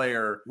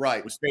player.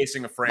 Right. Was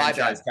facing a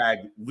franchise tag,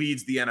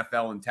 leads the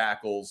NFL in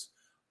tackles.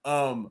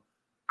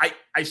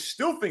 I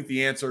still think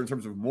the answer in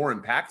terms of more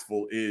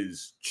impactful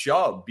is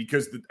Chubb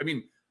because,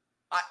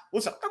 I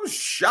was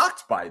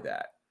shocked by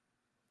that.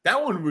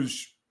 That one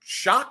was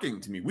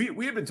shocking to me.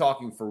 We had been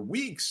talking for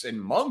weeks and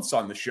months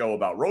on the show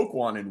about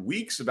Roquan and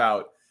weeks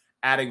about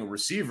adding a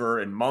receiver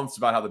and months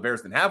about how the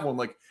Bears didn't have one.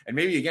 Like, and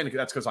maybe again,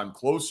 that's because I'm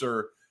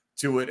closer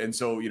to it. And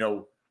so,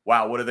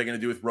 wow, what are they going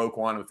to do with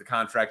Roquan with the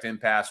contract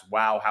impasse?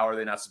 Wow, how are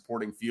they not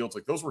supporting Fields?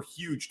 Like, those were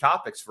huge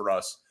topics for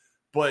us.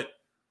 But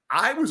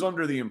I was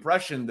under the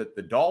impression that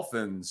the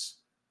Dolphins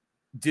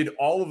did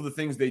all of the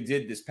things they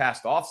did this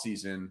past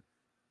offseason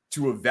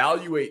to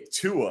evaluate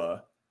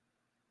Tua,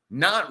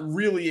 not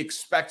really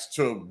expect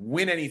to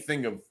win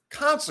anything of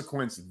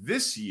consequence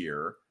this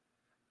year,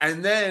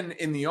 and then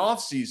in the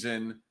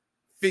offseason,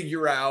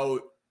 figure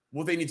out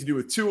what they need to do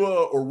with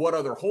Tua or what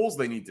other holes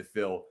they need to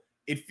fill.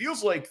 It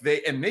feels like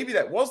and maybe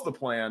that was the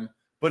plan,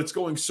 but it's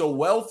going so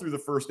well through the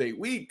first 8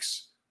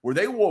 weeks where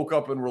they woke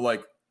up and were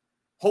like,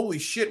 holy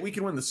shit, we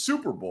can win the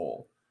Super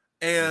Bowl.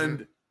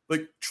 And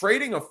like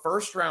trading a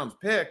first-round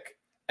pick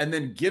and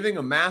then giving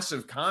a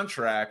massive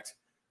contract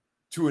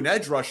to an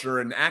edge rusher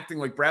and acting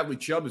like Bradley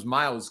Chubb is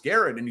Myles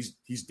Garrett, and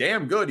he's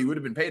damn good. He would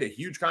have been paid a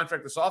huge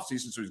contract this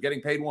offseason, so he's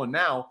getting paid one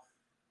now.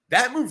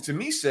 That move to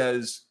me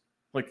says,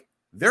 like,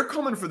 they're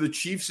coming for the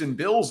Chiefs and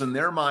Bills in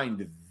their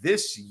mind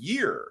this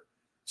year.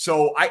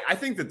 So I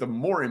think that the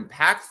more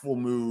impactful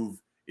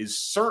move is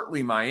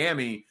certainly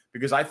Miami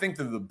because I think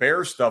that the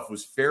Bears stuff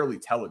was fairly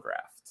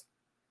telegraphed.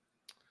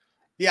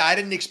 Yeah, I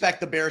didn't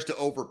expect the Bears to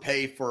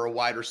overpay for a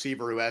wide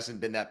receiver who hasn't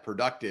been that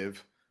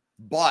productive.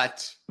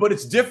 But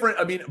it's different.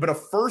 I mean, but a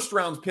first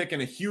round pick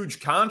and a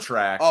huge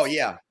contract. Oh,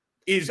 yeah.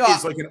 Is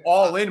like an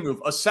all-in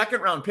move. A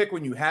second-round pick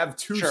when you have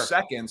 2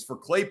 seconds for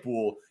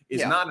Claypool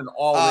is not an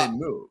all-in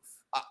move.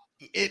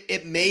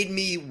 It made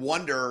me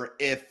wonder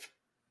if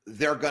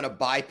they're going to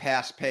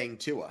bypass paying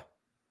Tua.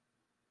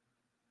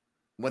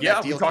 We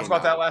talked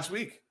about that last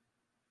week.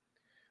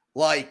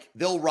 Like,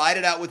 they'll ride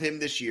it out with him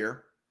this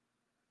year.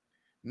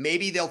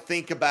 Maybe they'll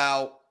think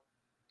about,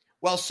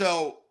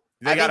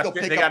 they got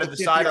to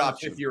decide on a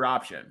 5th-year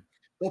option.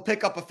 They'll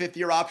pick up a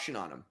 5th-year option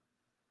on him.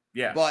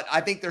 Yeah. But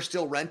I think they're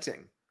still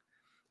renting.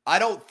 I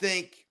don't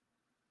think,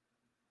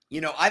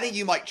 I think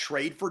you might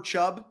trade for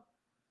Chubb,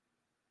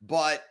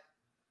 but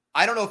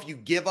I don't know if you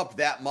give up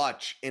that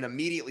much and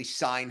immediately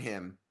sign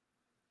him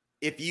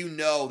if you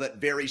know that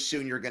very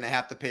soon you're going to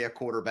have to pay a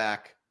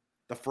quarterback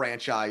the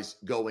franchise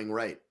going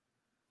rate.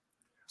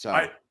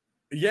 So,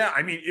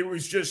 it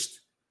was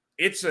just,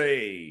 it's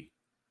a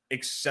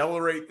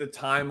accelerate the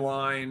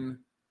timeline,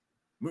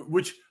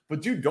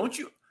 but dude,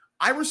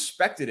 I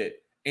respected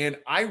it. And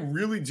I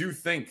really do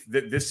think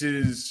that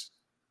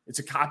it's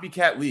a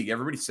copycat league.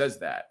 Everybody says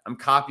that. I'm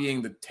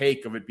copying the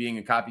take of it being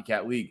a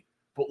copycat league,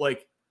 but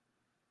like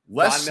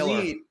Les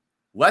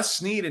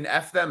Snead and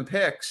F them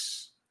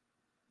picks.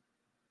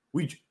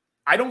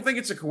 I don't think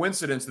it's a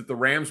coincidence that the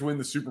Rams win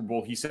the Super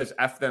Bowl. He says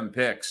F them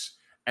picks.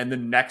 And the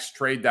next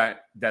trade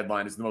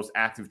deadline is the most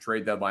active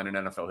trade deadline in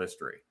NFL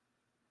history.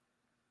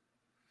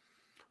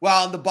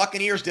 Well, the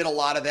Buccaneers did a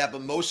lot of that,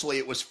 but mostly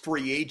it was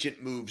free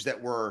agent moves that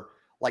were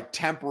like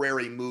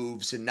temporary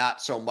moves and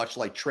not so much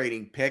like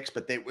trading picks,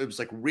 but it was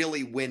like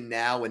really win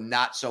now and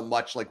not so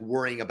much like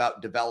worrying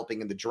about developing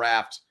in the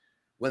draft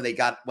when they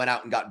went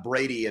out and got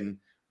Brady and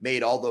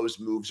made all those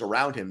moves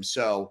around him.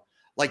 So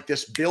like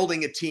this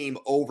building a team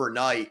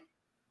overnight,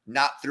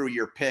 not through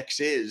your picks,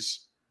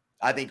 is,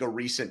 I think, a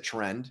recent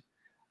trend.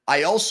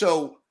 I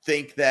also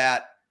think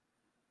that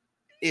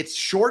it's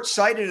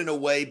short-sighted in a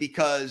way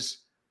because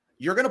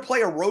you're going to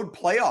play a road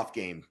playoff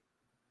game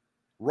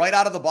right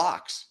out of the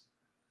box,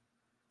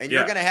 and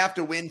you're going to have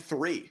to win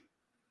 3.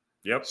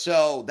 Yep.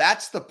 So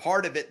that's the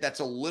part of it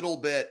that's a little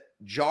bit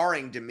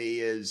jarring to me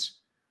is,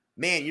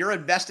 man, you're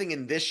investing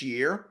in this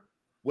year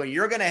when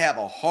you're going to have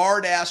a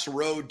hard-ass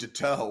road to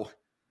toe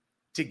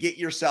to get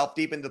yourself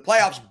deep into the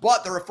playoffs,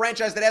 but they're a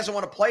franchise that hasn't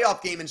won a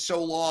playoff game in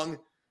so long.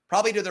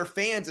 Probably to their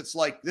fans, it's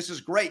like, this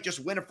is great. Just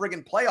win a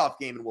friggin' playoff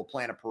game and we'll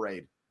plan a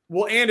parade.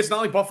 Well, and it's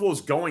not like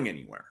Buffalo's going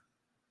anywhere.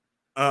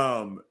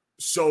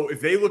 So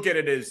if they look at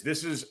it as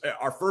this is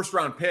our first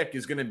round pick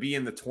is going to be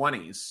in the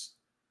 20s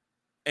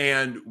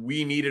and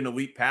we need an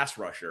elite pass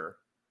rusher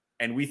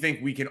and we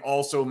think we can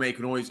also make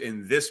noise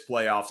in this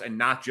playoffs and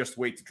not just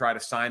wait to try to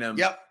sign him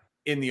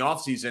in the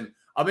offseason,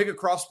 I'll make a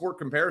cross-sport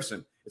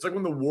comparison. It's like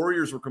when the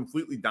Warriors were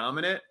completely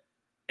dominant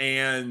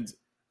and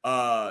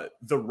the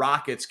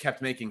Rockets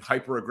kept making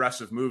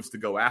hyper-aggressive moves to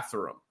go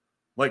after them.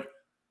 Like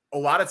a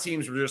lot of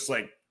teams were just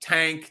like,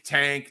 tank.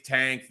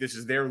 This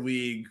is their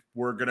league.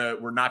 We're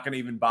not gonna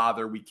even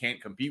bother. We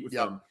can't compete with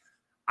them.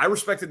 I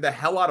respected the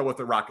hell out of what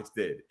the Rockets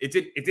did.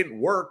 It didn't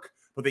work,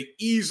 but they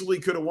easily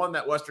could have won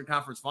that Western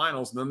Conference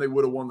Finals, and then they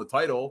would have won the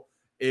title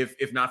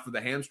if not for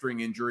the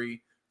hamstring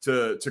injury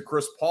to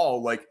Chris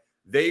Paul.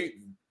 The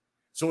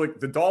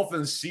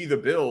Dolphins see the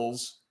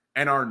Bills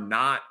and are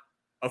not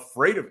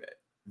afraid of it.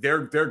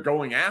 They're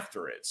going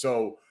after it.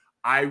 So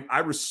I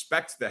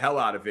respect the hell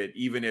out of it,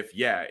 even if,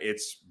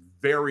 it's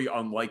very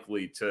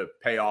unlikely to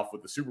pay off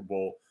with the Super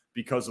Bowl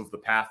because of the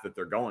path that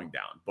they're going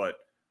down. But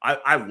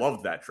I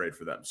love that trade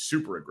for them.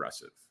 Super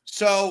aggressive.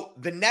 So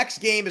the next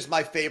game is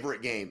my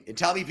favorite game. And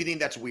tell me if you think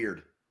that's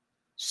weird.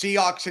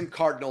 Seahawks and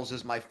Cardinals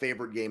is my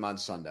favorite game on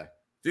Sunday.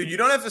 Dude, you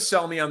don't have to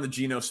sell me on the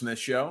Geno Smith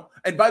show.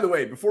 And by the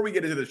way, before we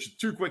get into this,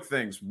 2 quick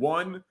things.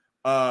 One,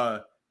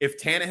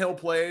 if Tannehill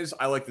plays,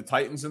 I like the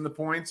Titans in the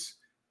points.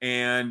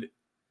 And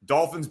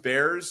Dolphins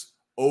Bears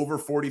over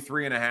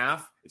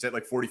 43.5. It's at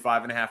like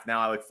 45.5 now.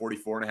 I like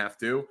 44.5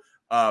 too.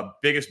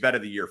 Biggest bet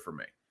of the year for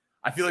me.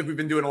 I feel like we've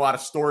been doing a lot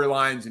of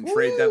storylines and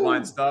trade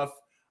deadline stuff.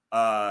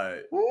 I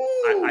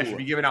should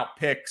be giving out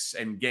picks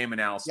and game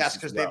analysis. Yes,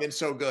 because they've been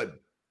so good,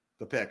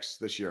 the picks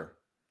this year.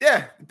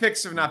 Yeah, the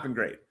picks have not been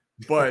great.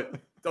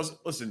 But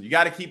listen, you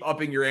got to keep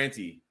upping your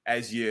ante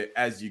as you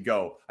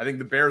go. I think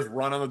the Bears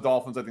run on the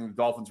Dolphins. I think the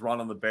Dolphins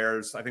run on the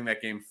Bears. I think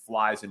that game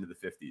flies into the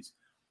 50s.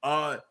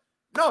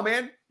 No,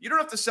 man, you don't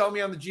have to sell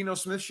me on the Geno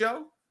Smith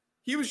show.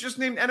 He was just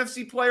named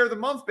NFC Player of the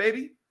Month,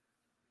 baby.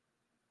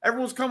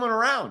 Everyone's coming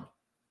around.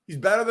 He's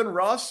better than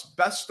Russ.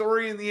 Best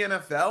story in the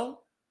NFL.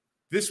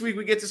 This week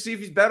we get to see if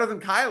he's better than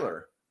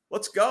Kyler.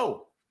 Let's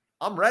go.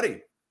 I'm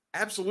ready.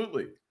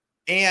 Absolutely.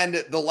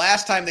 And the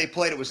last time they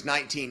played, it was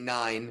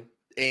 19-9,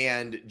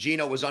 and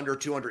Geno was under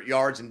 200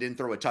 yards and didn't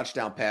throw a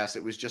touchdown pass.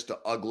 It was just an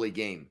ugly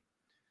game.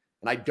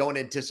 And I don't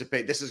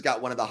anticipate – this has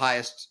got one of the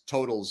highest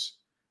totals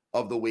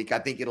of the week. I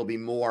think it'll be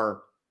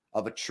more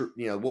of a true,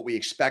 what we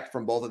expect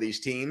from both of these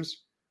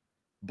teams.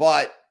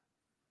 But,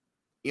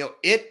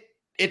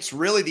 it's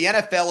really the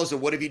NFL is a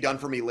what have you done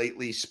for me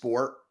lately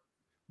sport.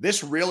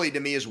 This really, to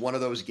me, is one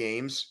of those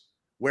games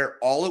where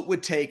all it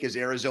would take is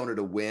Arizona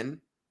to win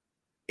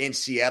and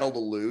Seattle to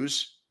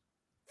lose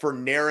for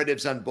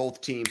narratives on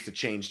both teams to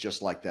change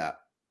just like that.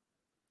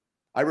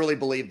 I really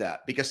believe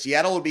that because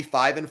Seattle would be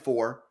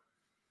 5-4.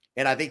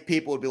 And I think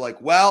people would be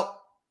like,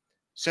 well,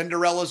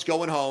 Cinderella's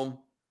going home.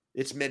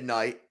 It's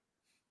midnight.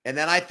 And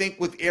then I think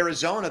with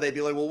Arizona, they'd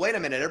be like, well, wait a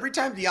minute. Every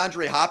time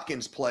DeAndre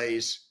Hopkins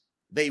plays,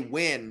 they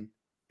win,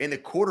 and the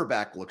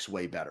quarterback looks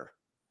way better.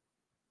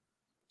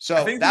 So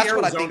I think that's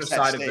what I think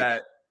side of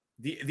that.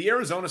 The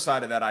Arizona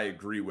side of that, I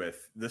agree with.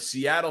 The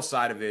Seattle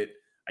side of it,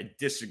 I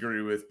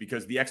disagree with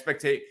because the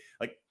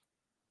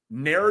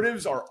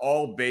narratives are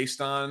all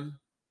based on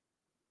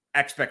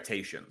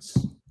expectations,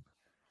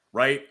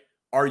 right?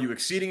 Are you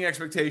exceeding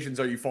expectations?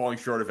 Are you falling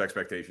short of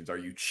expectations? Are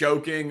you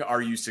choking?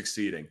 Are you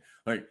succeeding?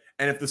 And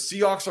if the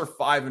Seahawks are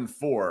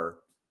 5-4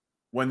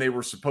 when they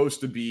were supposed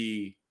to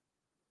be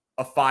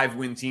a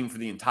 5-win team for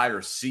the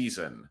entire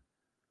season,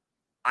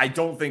 I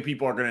don't think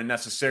people are going to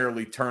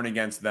necessarily turn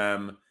against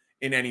them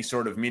in any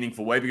sort of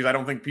meaningful way because I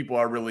don't think people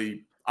are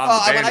really on the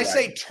bandwagon. When I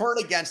say turn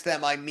against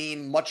them, I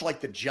mean much like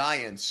the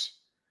Giants.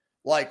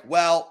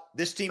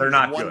 This team is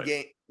not one good.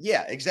 game.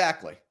 Yeah,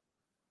 exactly.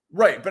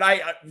 Right, but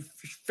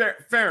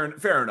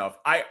fair enough.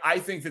 I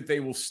think that they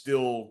will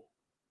still.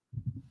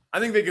 I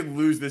think they could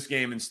lose this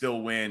game and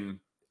still win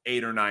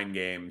 8 or 9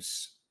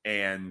 games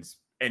and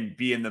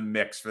be in the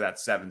mix for that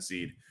 7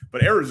 seed.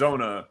 But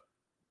Arizona,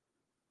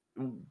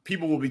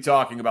 people will be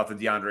talking about the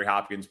DeAndre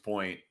Hopkins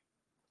point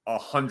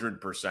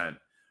 100%.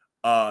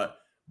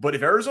 But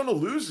if Arizona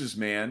loses,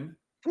 man,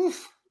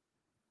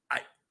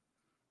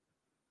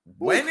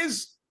 when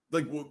is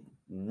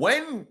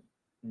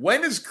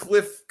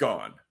Cliff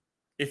gone?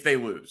 If they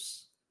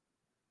lose,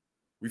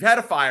 we've had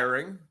a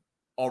firing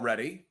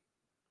already.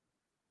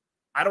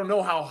 I don't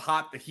know how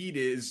hot the heat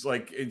is,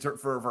 like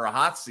for a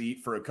hot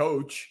seat for a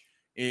coach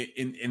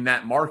in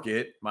that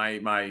market.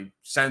 My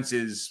sense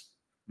is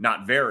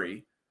not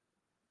very,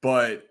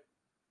 but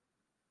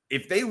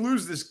if they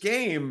lose this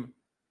game,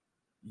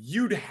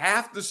 you'd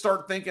have to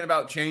start thinking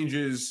about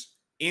changes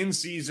in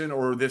season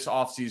or this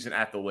offseason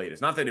at the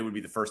latest. Not that it would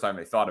be the first time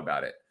they thought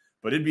about it,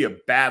 but it'd be a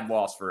bad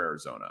loss for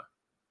Arizona.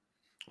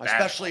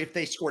 Especially if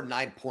they scored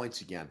 9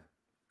 points again.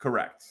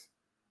 Correct.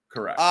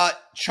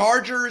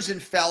 Chargers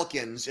and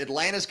Falcons.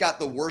 Atlanta's got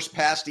the worst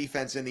pass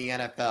defense in the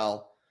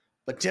NFL,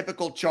 but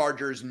typical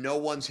Chargers, no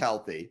one's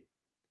healthy.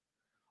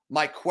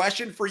 My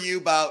question for you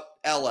about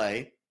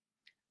LA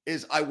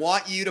is I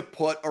want you to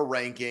put a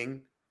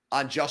ranking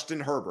on Justin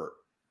Herbert.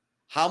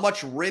 How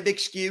much rib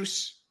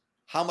excuse?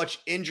 How much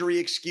injury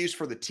excuse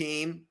for the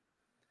team?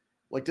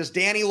 Like, does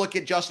Danny look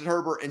at Justin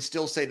Herbert and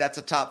still say that's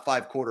a top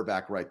 5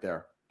 quarterback right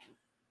there?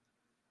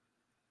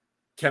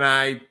 Can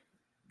I,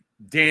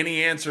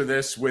 Danny, answer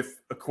this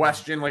with a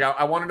question? Like,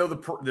 I want to know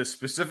the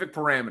specific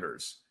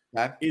parameters.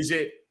 Okay.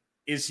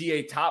 Is he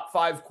a top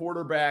 5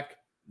 quarterback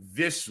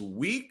this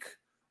week?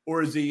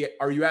 Or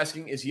are you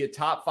asking, is he a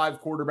top 5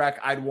 quarterback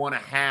I'd want to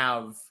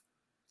have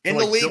in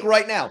the league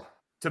right now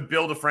to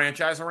build a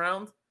franchise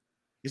around?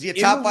 Is he a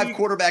top 5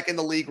 quarterback in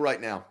the league right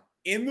now?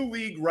 In the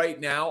league right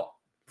now,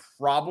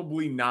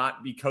 probably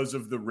not because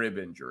of the rib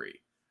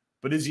injury.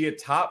 But is he a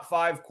top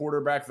 5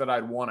 quarterback that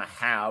I'd want to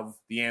have?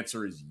 The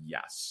answer is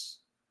yes.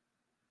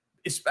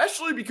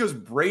 Especially because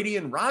Brady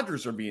and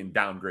Rodgers are being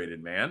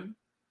downgraded, man.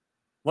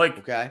 Like,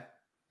 okay.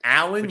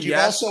 Allen, but you've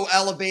also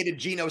elevated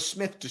Geno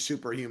Smith to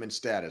superhuman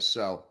status.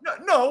 So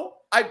no,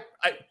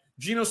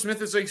 Geno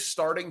Smith is a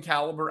starting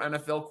caliber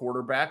NFL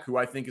quarterback who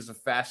I think is a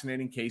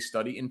fascinating case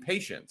study in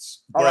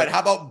patience. All right, how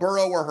about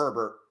Burrow or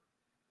Herbert?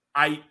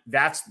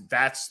 That's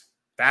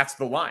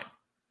the line.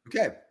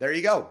 Okay, there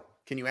you go.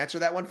 Can you answer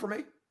that one for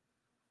me?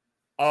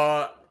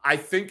 I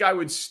think I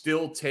would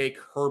still take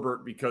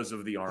Herbert because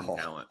of the arm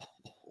talent.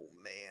 Oh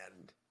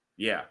man.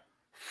 Yeah.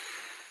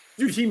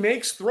 Dude, he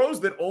makes throws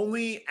that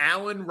only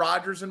Allen,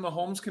 Rodgers, and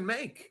Mahomes can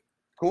make.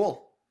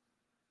 Cool.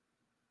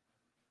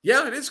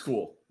 Yeah, it is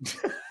cool.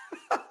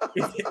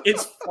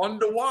 It's fun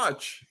to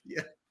watch.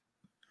 Yeah.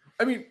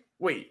 I mean,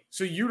 wait,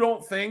 so you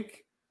don't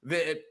think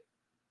that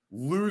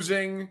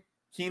losing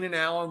Keenan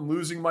Allen,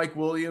 losing Mike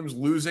Williams,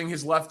 losing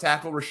his left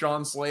tackle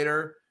Rashawn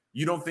Slater,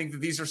 you don't think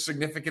that these are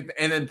significant,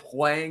 and then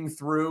playing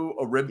through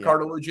a rib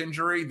cartilage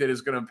injury that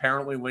is going to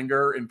apparently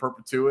linger in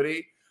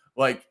perpetuity?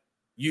 Like,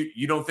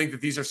 you don't think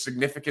that these are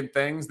significant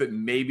things that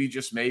maybe,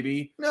 just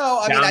maybe,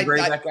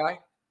 downgrade that guy?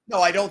 No,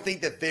 I don't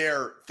think that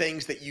they're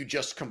things that you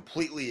just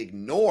completely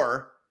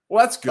ignore.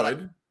 Well, that's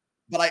good.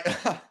 But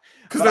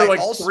because they're like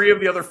also, 3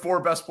 of the other 4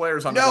 best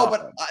players on the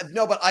offense.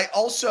 But I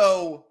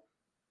also,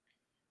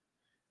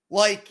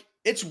 like,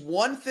 it's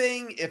one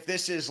thing if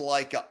this is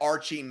like an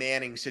Archie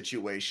Manning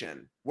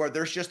situation where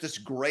there's just this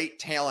great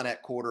talent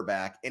at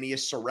quarterback and he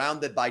is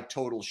surrounded by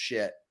total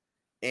shit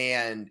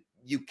and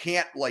you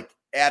can't like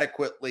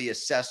adequately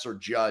assess or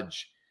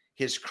judge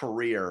his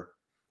career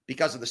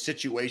because of the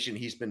situation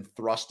he's been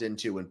thrust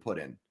into and put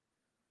in.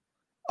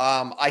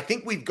 I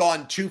think we've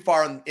gone too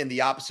far in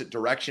the opposite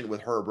direction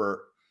with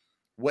Herbert,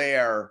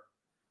 where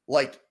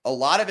like a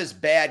lot of his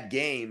bad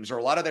games or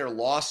a lot of their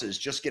losses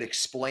just get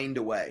explained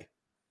away.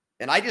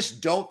 And I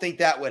just don't think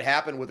that would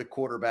happen with a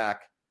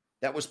quarterback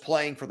that was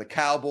playing for the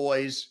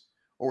Cowboys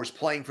or was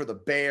playing for the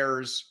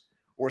Bears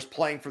or was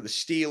playing for the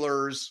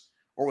Steelers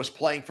or was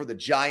playing for the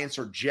Giants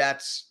or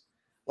Jets.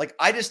 Like,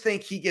 I just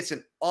think he gets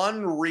an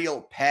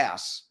unreal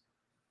pass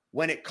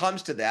when it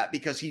comes to that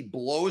because he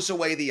blows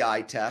away the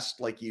eye test,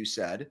 like you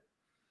said.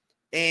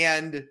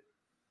 And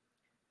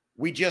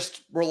we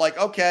just were like,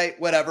 okay,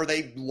 whatever.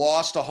 They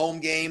lost a home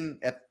game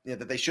that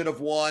they should have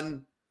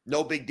won.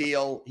 No big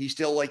deal. He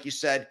still, like you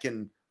said,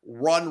 can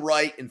run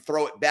right and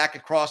throw it back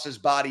across his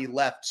body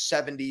left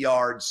 70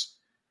 yards.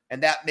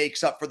 And that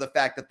makes up for the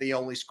fact that they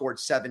only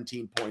scored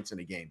 17 points in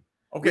a game.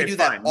 Okay, we do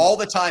that all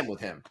the time with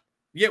him.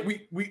 Yeah,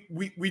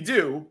 we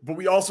do, but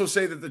we also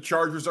say that the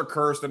Chargers are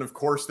cursed, and of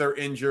course they're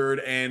injured,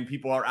 and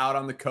people are out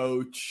on the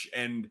coach,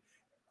 and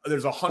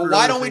there's 100.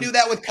 Why don't we do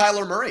that with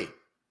Kyler Murray?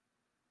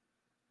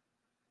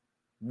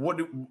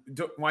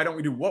 Why don't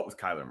we do what with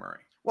Kyler Murray?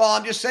 Well,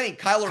 I'm just saying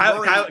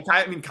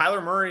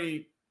Kyler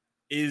Murray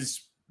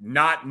is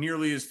not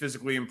nearly as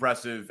physically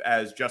impressive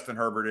as Justin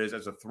Herbert is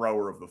as a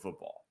thrower of the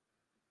football.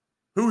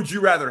 Who would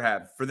you rather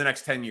have for the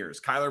next 10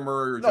 years, Kyler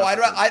Murray or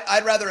Justin Herbert?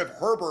 I'd rather have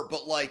Herbert,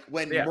 but like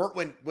when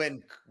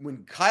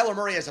Kyler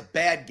Murray has a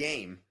bad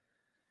game,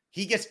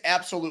 he gets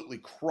absolutely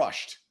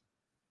crushed.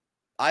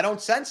 I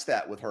don't sense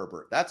that with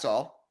Herbert. That's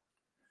all.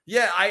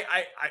 Yeah,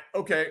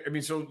 okay. I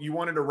mean, so you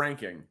wanted a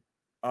ranking.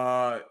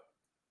 Mahomes,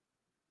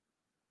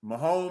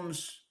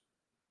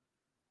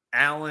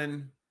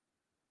 Allen.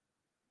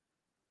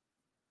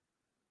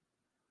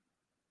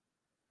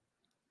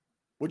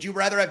 Would you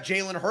rather have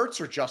Jalen Hurts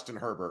or Justin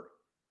Herbert?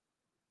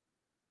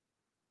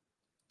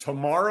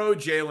 Tomorrow,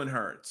 Jalen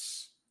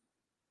Hurts.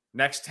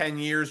 Next 10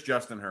 years,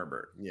 Justin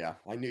Herbert. Yeah,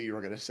 I knew you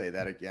were going to say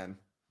that again.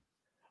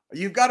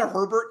 You've got a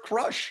Herbert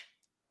crush.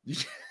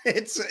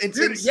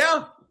 Dude,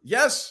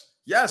 yes.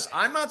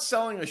 I'm not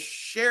selling a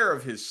share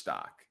of his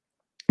stock.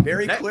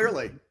 Very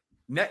clearly.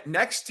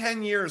 Next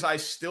 10 years, I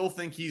still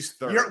think he's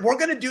third. We're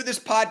going to do this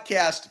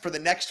podcast for the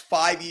next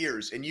 5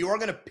 years, and you are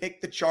going to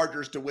pick the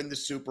Chargers to win the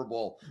Super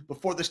Bowl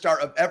before the start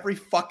of every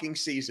fucking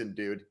season,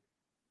 dude.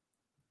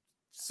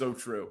 So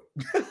true.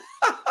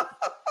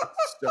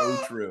 So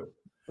true.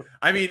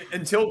 I mean,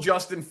 until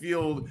Justin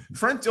Fields,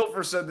 Trent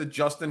Dilfer said that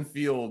Justin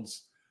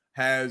Fields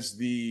has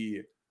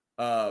the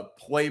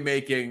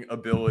playmaking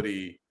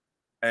ability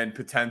and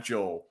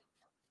potential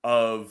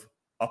of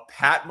a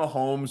Pat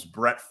Mahomes,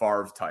 Brett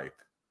Favre type.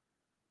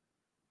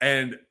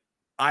 And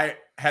I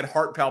had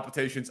heart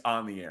palpitations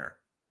on the air.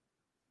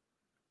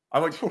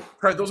 I'm like,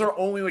 Trent, those are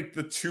only like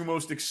the two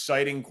most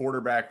exciting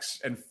quarterbacks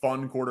and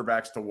fun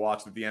quarterbacks to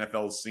watch that the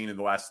NFL has seen in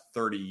the last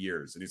 30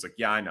 years. And he's like,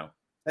 yeah, I know.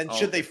 And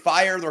should they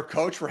fire their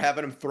coach for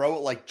having him throw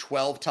it like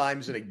 12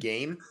 times in a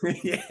game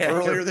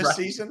earlier this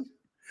season?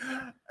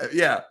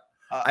 Yeah.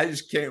 I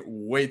just can't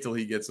wait till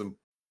he gets them.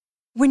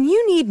 When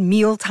you need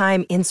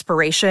mealtime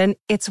inspiration,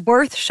 it's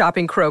worth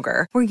shopping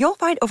Kroger, where you'll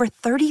find over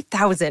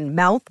 30,000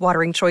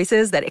 mouth-watering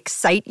choices that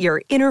excite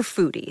your inner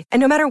foodie. And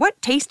no matter what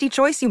tasty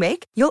choice you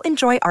make, you'll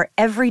enjoy our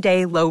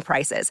everyday low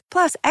prices,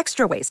 plus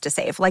extra ways to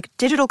save, like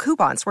digital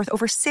coupons worth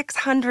over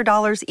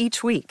 $600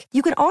 each week.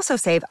 You can also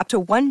save up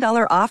to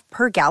 $1 off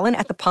per gallon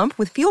at the pump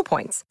with fuel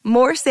points.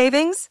 More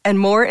savings and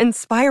more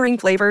inspiring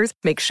flavors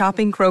make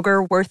shopping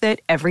Kroger worth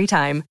it every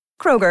time.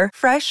 Kroger,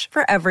 fresh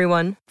for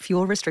everyone.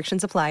 Fuel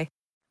restrictions apply.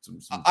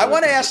 I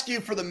want to ask you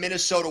for the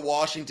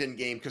Minnesota-Washington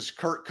game, because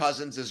Kirk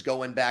Cousins is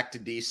going back to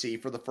D.C.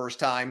 for the first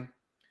time.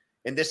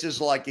 And this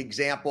is like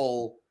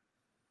example,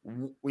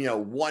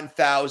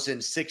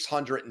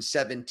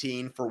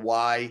 1,617 for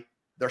why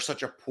they're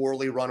such a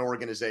poorly run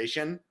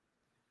organization.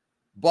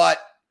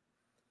 But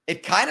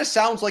it kind of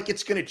sounds like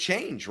it's going to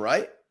change,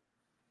 right?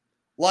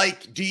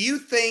 Like, do you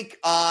think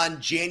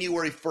on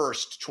January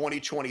 1st,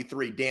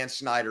 2023, Dan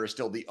Snyder is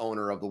still the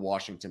owner of the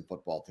Washington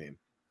football team?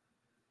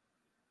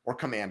 Or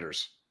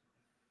Commanders?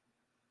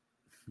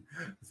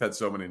 It's had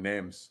so many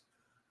names.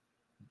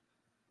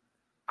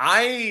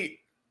 I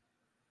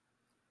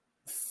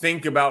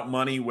think about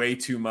money way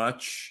too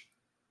much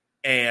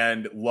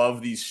and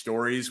love these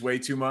stories way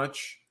too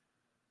much,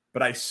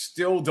 but I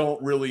still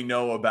don't really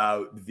know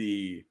about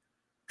the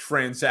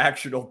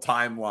transactional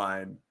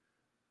timeline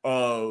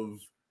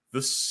of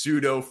the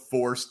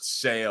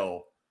pseudo-forced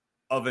sale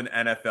of an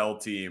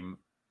NFL team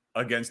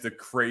against a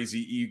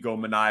crazy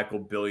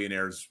egomaniacal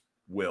billionaire's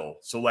will.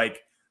 So,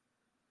 like,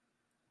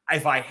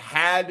 if I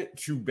had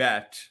to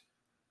bet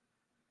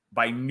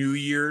by New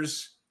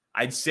Year's,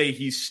 I'd say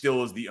he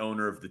still is the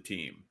owner of the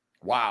team.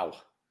 Wow.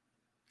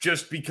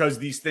 Just because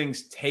these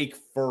things take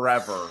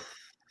forever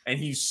and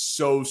he's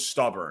so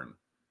stubborn.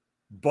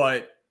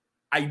 But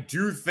I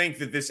do think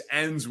that this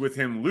ends with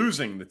him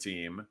losing the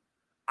team.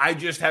 I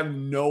just have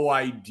no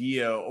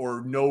idea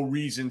or no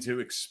reason to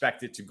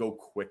expect it to go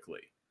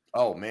quickly.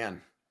 Oh,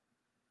 man.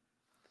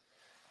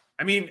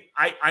 I mean,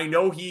 I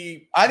know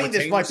he. I think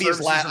this might be his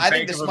last. I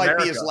think this might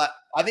be his last.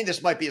 I think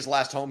this might be his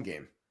last home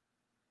game.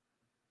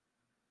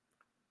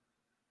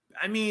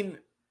 I mean,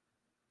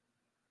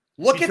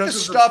 look at the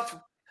stuff.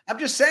 I'm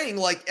just saying,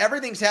 like,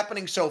 everything's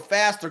happening so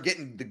fast. They're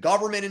getting the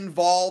government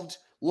involved,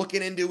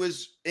 looking into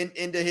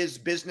his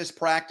business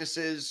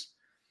practices.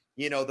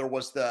 There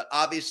was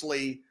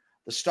obviously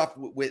the stuff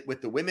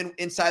with the women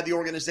inside the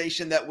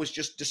organization that was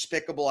just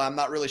despicable. I'm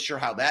not really sure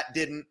how that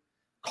didn't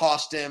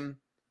cost him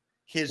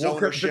his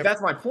ownership. But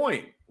that's my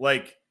point.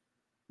 Like,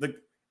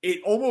 it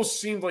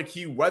almost seemed like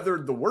he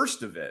weathered the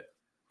worst of it,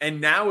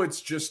 and now it's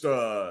just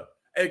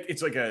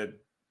it's like a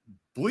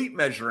bleep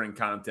measuring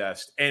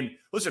contest. And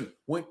listen,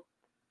 when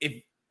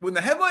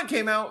the headline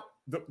came out,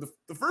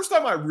 the first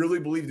time I really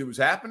believed it was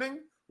happening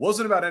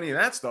wasn't about any of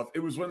that stuff. It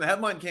was when the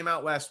headline came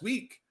out last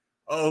week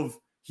of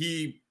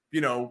he,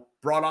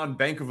 brought on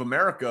Bank of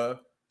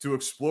America to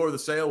explore the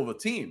sale of a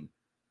team.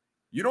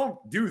 You don't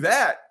do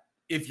that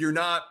if you're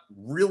not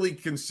really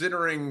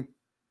considering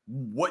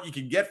what you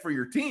can get for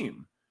your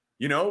team.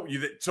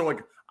 So,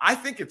 like, I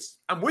think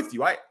I'm with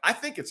you. I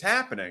think it's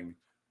happening,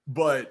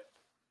 but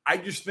I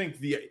just think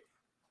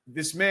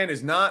this man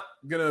is not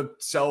going to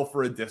sell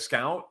for a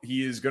discount.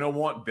 He is going to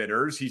want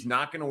bidders. He's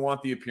not going to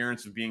want the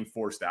appearance of being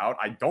forced out.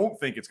 I don't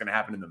think it's going to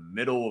happen in the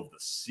middle of the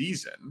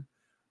season.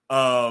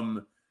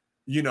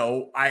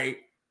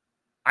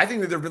 I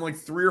think that there have been like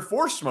 3 or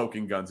 4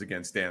 smoking guns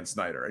against Dan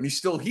Snyder, and he's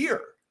still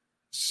here.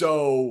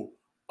 So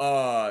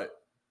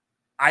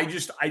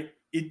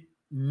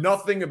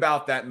nothing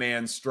about that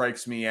man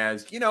strikes me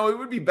as, it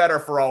would be better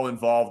for all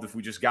involved if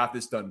we just got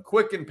this done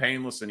quick and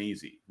painless and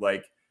easy.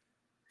 Like,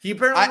 he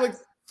apparently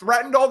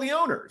threatened all the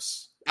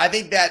owners. I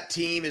think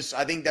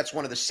that's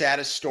one of the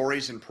saddest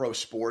stories in pro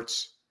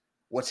sports.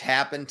 What's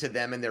happened to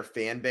them and their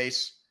fan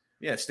base.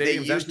 Yeah,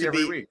 stadiums empty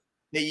every week.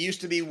 They used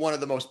to be one of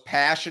the most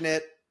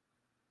passionate,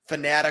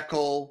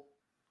 fanatical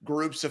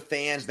groups of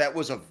fans. That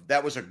was a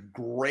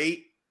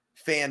great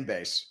fan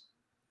base.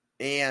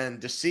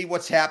 And to see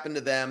what's happened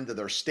to them, to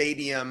their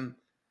stadium,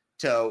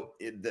 to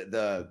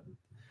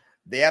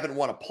They haven't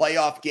won a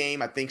playoff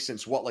game, I think,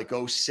 since like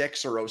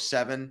 06 or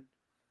 07.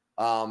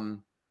 I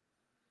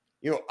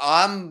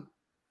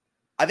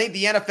think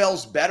the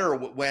NFL's better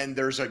when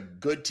there's a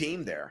good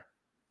team there.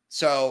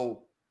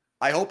 So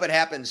I hope it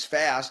happens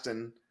fast,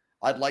 and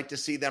I'd like to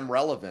see them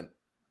relevant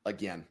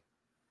again.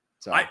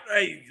 So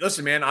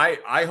listen, man,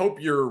 I hope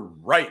you're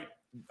right.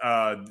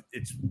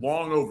 It's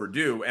long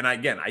overdue. And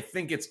again, I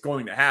think it's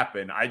going to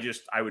happen.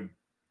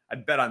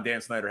 I'd bet on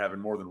Dan Snyder having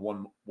more than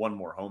one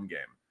more home game.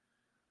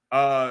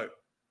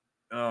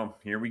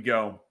 Here we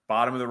go.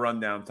 Bottom of the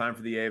rundown. Time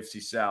for the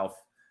AFC South.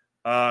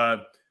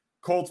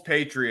 Colts,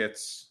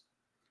 Patriots.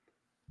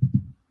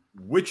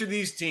 Which of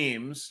these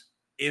teams,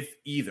 if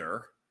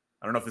either,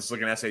 I don't know if this is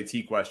like an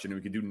SAT question,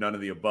 we could do none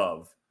of the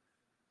above,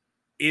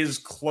 is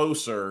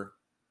closer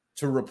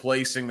to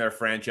replacing their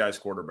franchise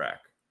quarterback?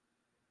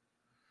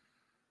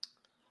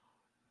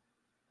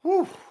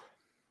 Whew.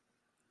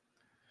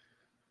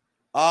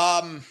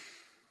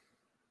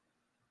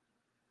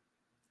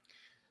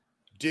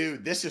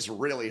 Dude, this is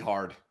really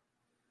hard.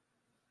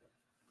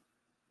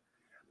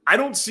 I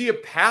don't see a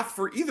path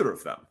for either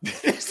of them.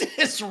 This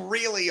is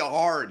really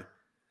hard.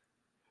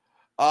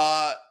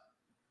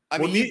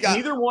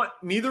 Neither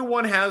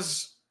one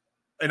has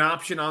an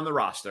option on the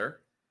roster,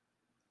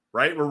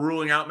 right? We're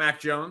ruling out Mac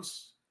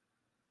Jones.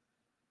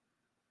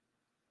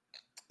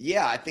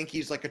 Yeah, I think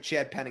he's like a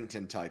Chad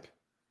Pennington type.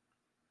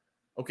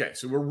 Okay,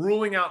 so we're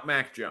ruling out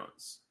Mac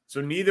Jones.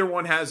 So neither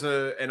one has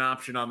an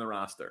option on the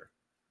roster.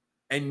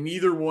 And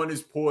neither one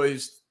is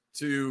poised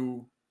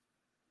to,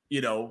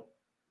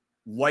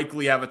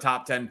 likely have a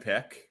top 10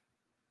 pick.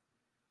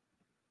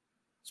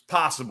 It's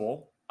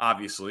possible,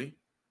 obviously.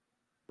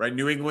 Right?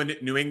 New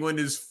England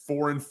is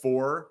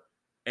 4-4,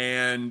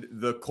 and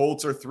the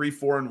Colts are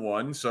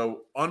 3-4-1.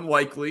 So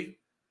unlikely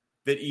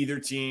that either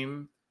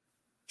team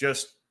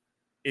just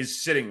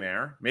is sitting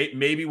there.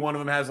 Maybe one of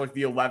them has like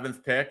the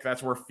 11th pick.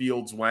 That's where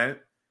Fields went.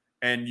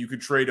 And you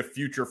could trade a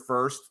future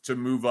first to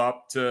move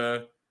up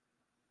to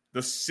the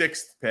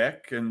 6th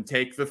pick and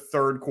take the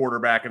 3rd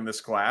quarterback in this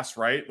class,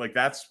 right? Like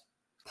that's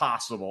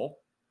possible.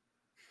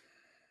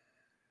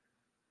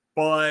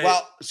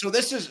 But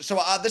this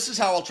is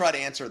how I'll try to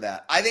answer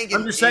that. I think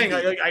I'm just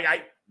saying,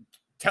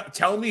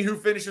 tell me who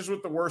finishes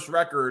with the worst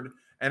record,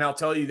 and I'll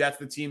tell you that's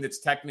the team that's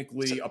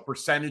technically a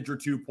percentage or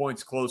 2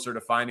 points closer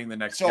to finding the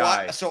next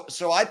guy.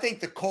 So I think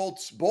the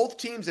Colts, both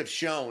teams have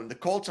shown the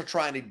Colts are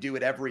trying to do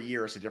it every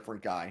year as a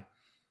different guy.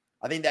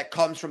 I think that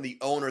comes from the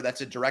owner. That's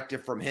a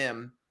directive from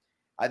him.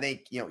 I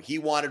think, he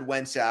wanted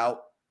Wentz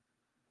out.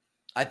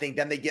 I think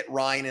then they get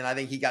Ryan, and I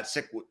think he got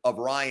sick of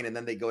Ryan, and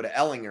then they go to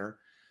Ellinger.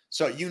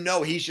 So,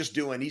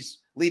 he's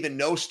leaving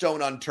no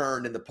stone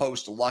unturned in the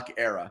post-Luck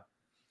era.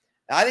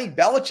 And I think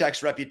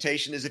Belichick's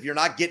reputation is if you're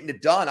not getting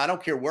it done, I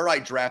don't care where I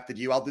drafted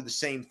you, I'll do the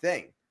same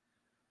thing.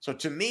 So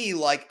to me,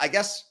 I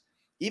guess,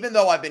 even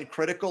though I've been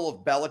critical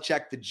of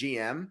Belichick, the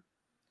GM,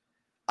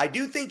 I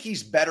do think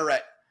he's better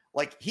at,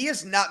 he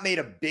has not made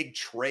a big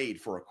trade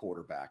for a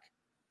quarterback.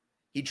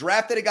 He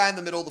drafted a guy in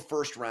the middle of the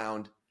first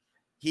round.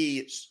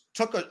 He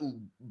took a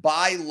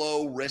buy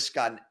low risk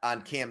on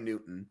Cam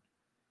Newton.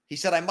 He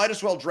said, I might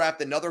as well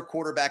draft another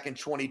quarterback in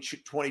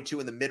 2022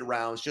 in the mid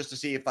rounds just to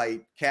see if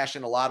I cash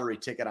in a lottery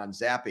ticket on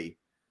Zappy.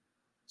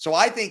 So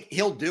I think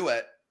he'll do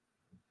it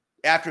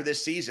after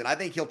this season. I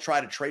think he'll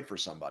try to trade for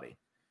somebody.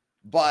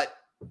 But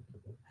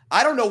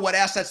I don't know what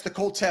assets the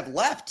Colts have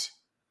left.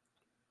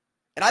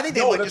 And I think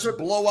they might just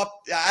blow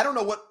up. I don't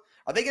know what.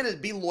 Are they going to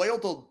be loyal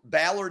to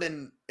Ballard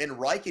and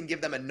Reich and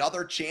give them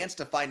another chance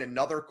to find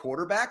another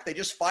quarterback? They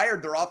just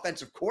fired their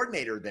offensive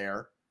coordinator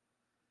there.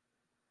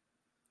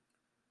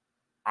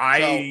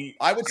 I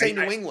would say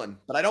New England,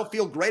 but I don't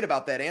feel great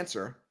about that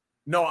answer.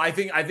 No, I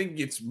think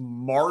it's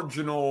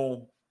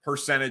marginal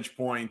percentage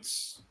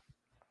points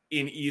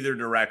in either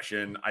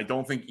direction. I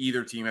don't think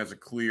either team has a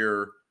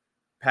clear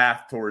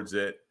path towards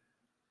it.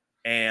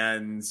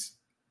 And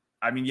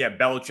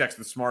Belichick's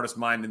the smartest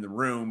mind in the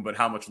room, but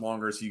how much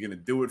longer is he going to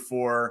do it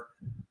for?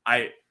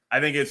 I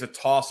think it's a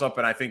toss-up,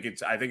 and I think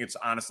it's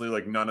honestly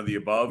like none of the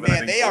above.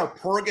 Man, they are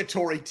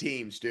purgatory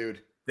teams,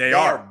 dude. They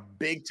are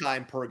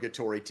big-time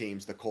purgatory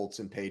teams, the Colts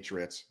and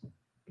Patriots.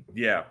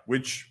 Yeah,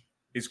 which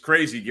is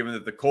crazy given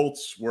that the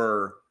Colts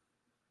were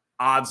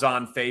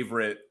odds-on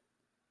favorite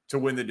to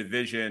win the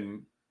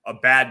division, a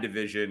bad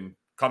division,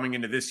 coming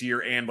into this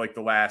year and like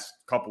the last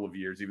couple of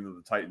years, even though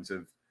the Titans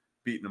have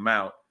beaten them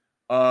out.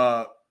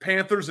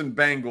 Panthers and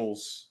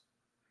Bengals.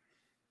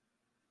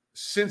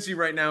 Cincy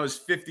right now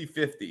is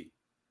 50-50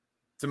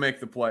 to make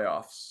the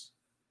playoffs.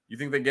 You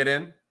think they get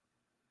in?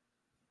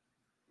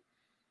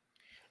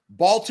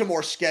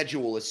 Baltimore's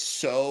schedule is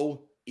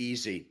so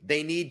easy.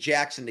 They need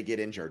Jackson to get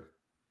injured.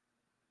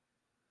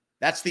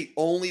 That's the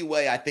only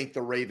way I think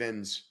the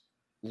Ravens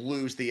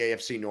lose the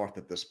AFC North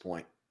at this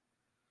point.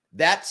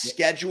 That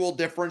schedule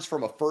difference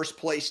from a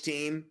first-place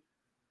team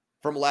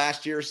from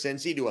last year,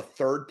 Cincy, to a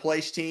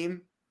third-place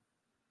team,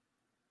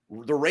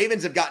 the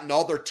Ravens have gotten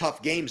all their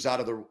tough games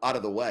out of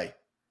the way.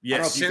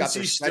 Yeah,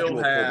 Cincy still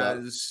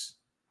has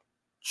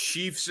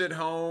Chiefs at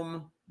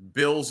home,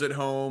 Bills at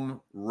home,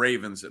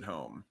 Ravens at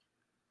home.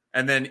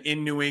 And then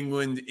in New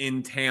England,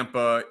 in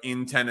Tampa,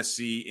 in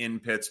Tennessee, in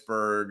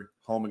Pittsburgh,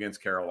 home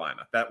against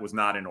Carolina. That was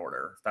not in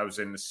order. That was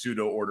in the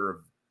pseudo order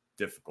of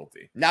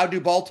difficulty. Now do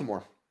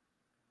Baltimore.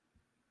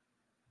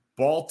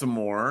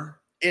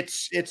 Baltimore.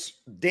 It's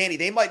Danny.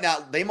 They might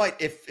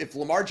if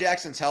Lamar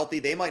Jackson's healthy,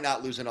 they might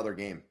not lose another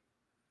game.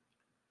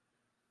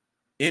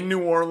 In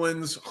New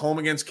Orleans, home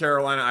against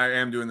Carolina. I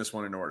am doing this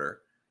one in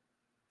order.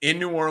 In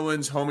New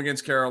Orleans, home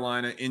against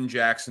Carolina. In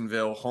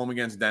Jacksonville, home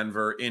against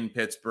Denver. In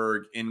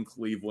Pittsburgh, in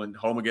Cleveland,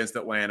 home against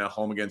Atlanta,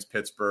 home against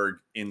Pittsburgh,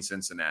 in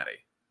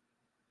Cincinnati.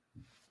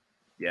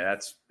 Yeah,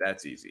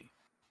 that's easy.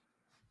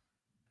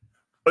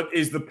 But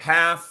is the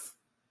path?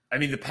 I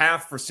mean, the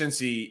path for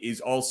Cincy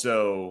is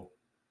also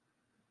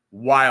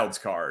wild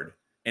card,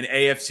 and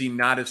AFC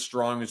not as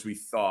strong as we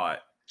thought.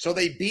 So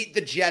they beat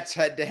the Jets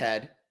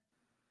head-to-head.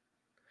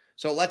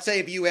 So let's say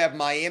if you have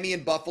Miami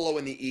and Buffalo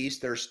in the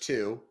East, there's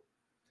 2.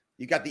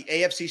 You got the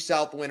AFC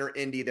South winner,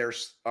 Indy,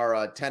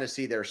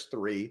 Tennessee, there's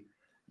 3.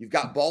 You've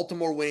got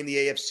Baltimore winning the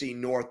AFC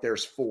North,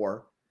 there's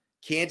 4.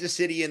 Kansas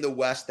City in the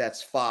West,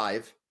 that's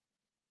 5.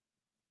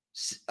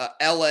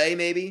 LA,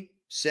 maybe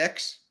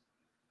 6.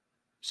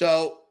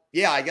 So,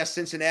 yeah, I guess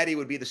Cincinnati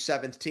would be the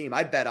 7th team.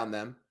 I bet on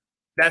them.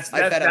 That's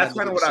kind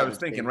of what I was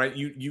thinking, right?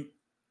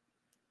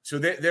 So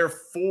they're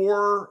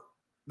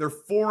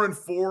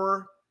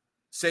 4-4.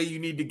 Say you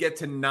need to get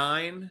to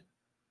 9.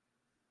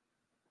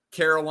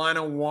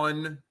 Carolina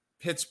 1,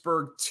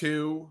 Pittsburgh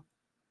 2.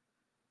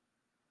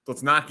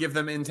 Let's not give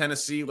them in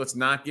Tennessee. Let's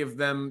not give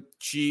them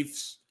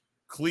Chiefs.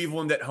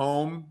 Cleveland at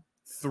home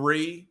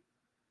 3.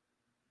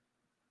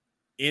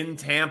 In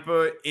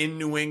Tampa, in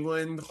New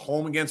England,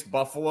 home against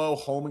Buffalo,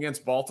 home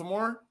against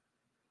Baltimore.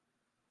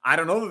 I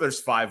don't know that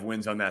there's 5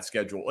 wins on that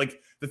schedule.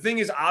 Like, the thing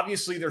is,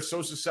 obviously, they're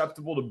so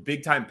susceptible to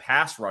big-time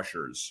pass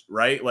rushers,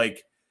 right?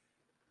 Like,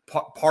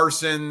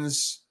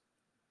 Parsons,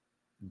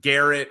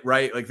 Garrett,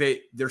 right? Like,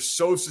 they're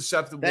so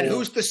susceptible. Then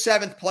who's the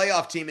 7th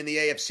playoff team in the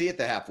AFC at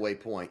the halfway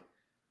point?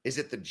 Is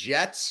it the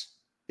Jets?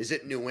 Is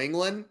it New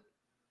England?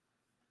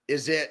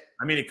 Is it...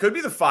 I mean, it could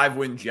be the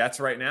 5-win Jets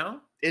right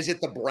now. Is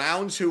it the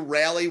Browns who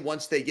rally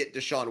once they get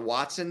Deshaun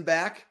Watson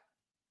back?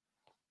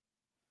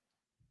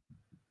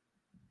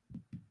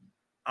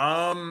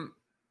 Cincy's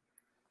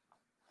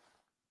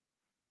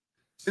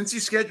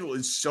schedule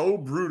is so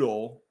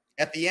brutal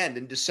at the end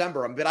in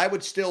December, but I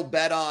would still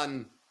bet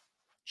on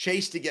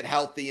Chase to get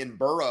healthy and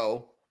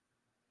Burrow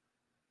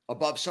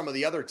above some of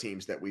the other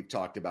teams that we've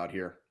talked about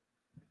here.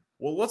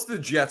 Well, what's the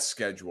Jets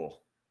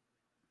schedule?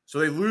 So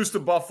they lose to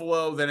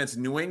Buffalo, then it's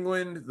New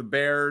England, the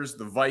Bears,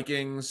 the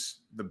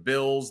Vikings, the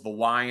Bills, the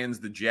Lions,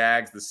 the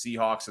Jags, the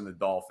Seahawks, and the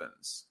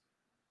Dolphins.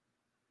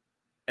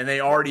 And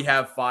they already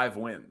have 5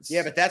 wins.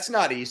 Yeah, but that's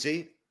not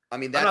easy. I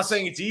mean, I'm not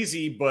saying it's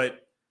easy,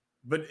 but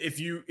if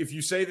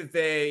you say that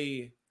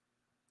they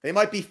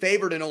might be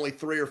favored in only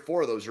 3 or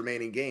 4 of those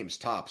remaining games,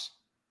 tops.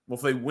 Well,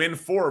 if they win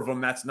 4 of them,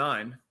 that's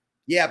 9.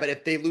 Yeah, but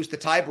if they lose the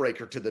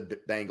tiebreaker to the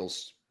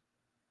Bengals,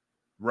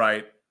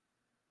 right?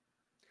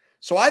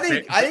 So I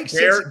think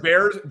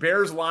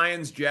Bears,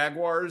 Lions,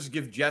 Jaguars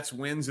give Jets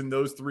wins in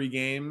those 3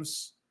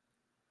 games,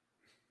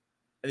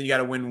 and then you got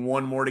to win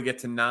 1 more to get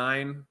to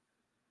 9.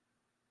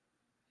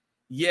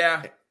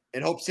 Yeah,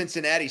 and hope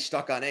Cincinnati's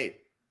stuck on 8.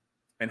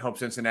 And hope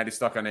Cincinnati's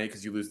stuck on 8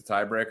 because you lose the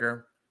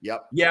tiebreaker.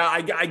 Yep. Yeah,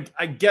 I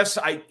guess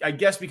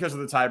because of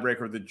the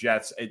tiebreaker, the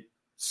Jets, a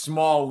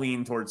small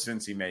lean towards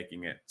Cincy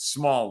making it.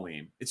 Small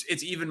lean.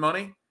 It's even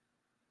money.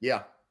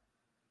 Yeah.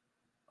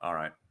 All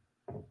right.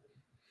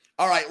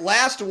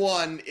 Last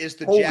one is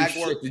the Holy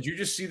Jaguars. Shit. Did you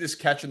just see this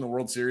catch in the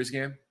World Series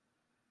game?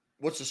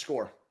 What's the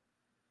score?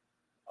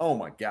 Oh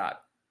my God.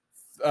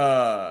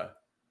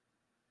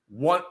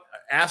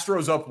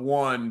 Astros up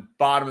 1,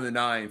 bottom of the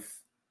 9th.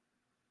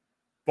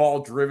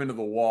 Ball driven to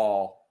the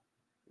wall.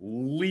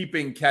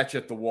 Leaping catch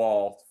at the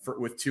wall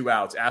with 2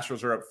 outs.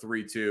 Astros are up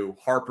 3-2.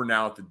 Harper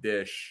now at the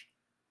dish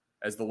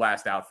as the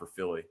last out for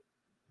Philly.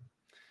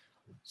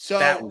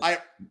 So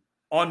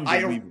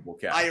unbelievable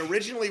catch. I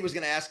originally was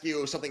going to ask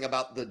you something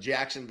about the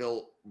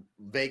Jacksonville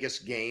Vegas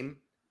game.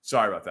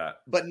 Sorry about that.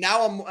 But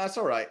now that's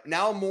all right.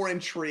 Now I'm more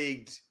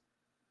intrigued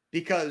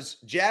because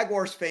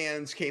Jaguars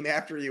fans came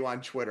after you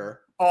on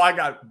Twitter. Oh, I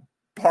got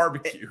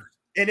barbecued.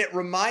 And it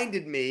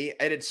reminded me,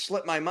 and it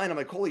slipped my mind. I'm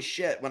like, holy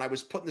shit, when I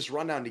was putting this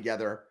rundown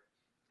together,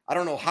 I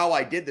don't know how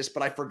I did this,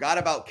 but I forgot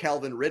about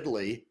Calvin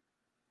Ridley,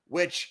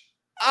 which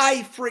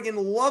I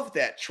friggin' love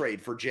that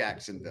trade for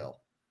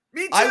Jacksonville.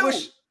 Me too.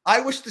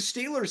 I wish the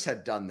Steelers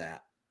had done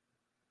that.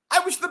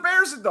 I wish the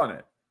Bears had done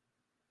it.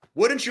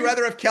 Wouldn't you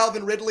rather have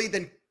Calvin Ridley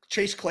than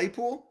Chase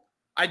Claypool?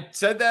 I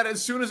said that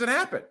as soon as it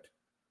happened.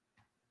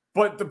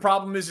 But the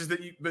problem is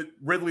that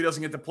Ridley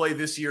doesn't get to play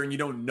this year, and you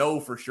don't know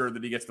for sure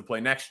that he gets to play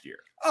next year.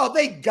 Oh,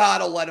 they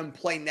gotta let him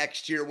play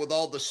next year with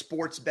all the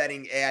sports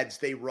betting ads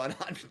they run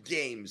on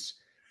games.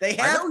 They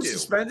have I know he's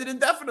suspended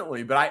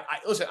indefinitely, but I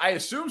listen. I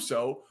assume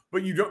so,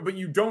 but you don't. But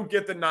you don't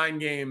get the 9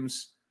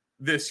 games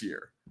this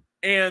year,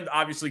 and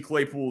obviously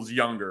Claypool's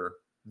younger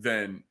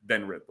than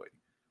Ridley,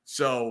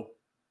 so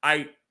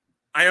I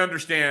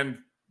understand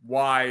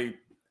why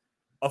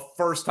a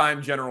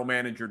first-time general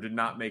manager did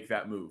not make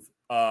that move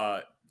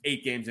 8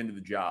 games into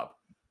the job.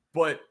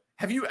 But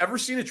have you ever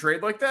seen a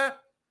trade like that?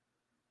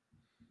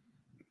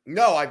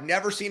 No, I've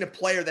never seen a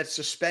player that's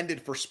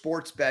suspended for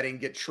sports betting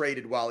get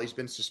traded while he's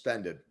been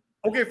suspended.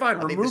 Okay, fine.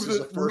 I think this is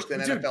the first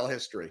in NFL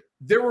history.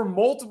 There were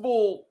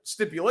multiple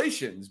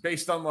stipulations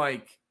based on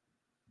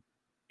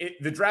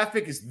the draft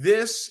pick is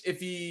this if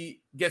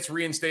he gets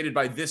reinstated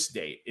by this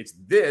date. It's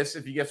this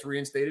if he gets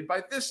reinstated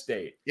by this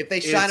date. If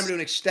they sign him to an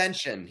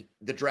extension,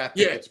 the draft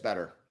pick gets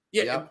better.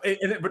 Yeah,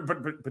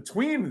 but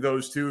between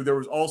those two, there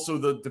was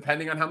also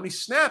depending on how many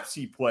snaps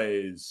he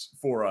plays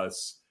for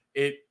us,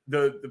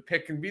 the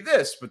pick can be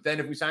this. But then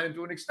if we sign him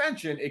to an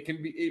extension, it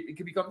can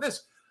become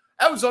this.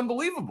 That was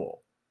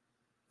unbelievable.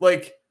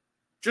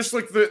 Just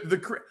like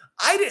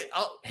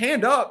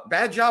hand up,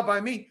 bad job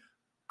by me.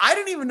 I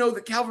didn't even know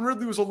that Calvin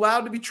Ridley was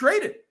allowed to be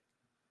traded.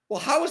 Well,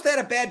 how was that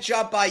a bad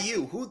job by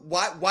you?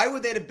 Why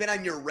would that have been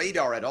on your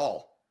radar at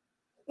all?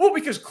 Well,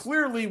 because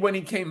clearly when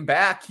he came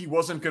back, he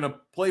wasn't going to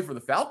play for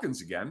the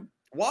Falcons again.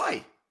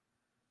 Why?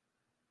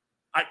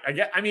 I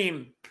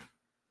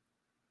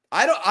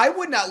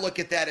would not look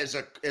at that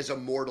as a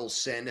mortal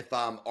sin if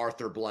I'm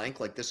Arthur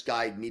Blank. Like, this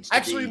guy needs to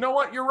actually, you know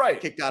what? You're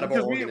right. Kicked out of our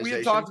organization. We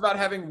had talked about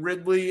having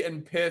Ridley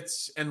and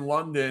Pitts and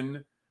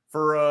London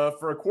for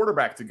a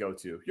quarterback to go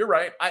to. You're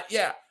right.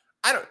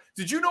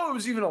 Did you know it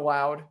was even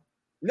allowed?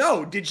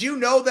 No. Did you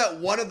know that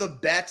one of the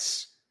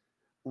bets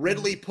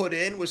Ridley put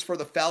in was for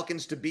the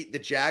Falcons to beat the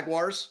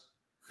Jaguars?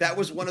 That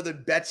was one of the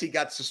bets he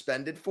got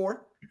suspended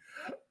for.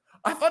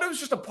 I thought it was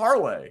just a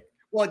parlay.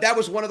 Well, that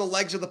was one of the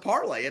legs of the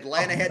parlay.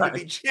 Atlanta had to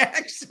beat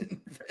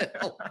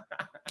Jacksonville.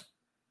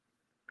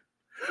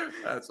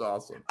 That's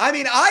awesome. I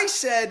mean, I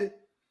said,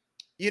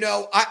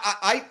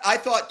 I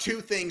thought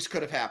two things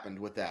could have happened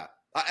with that.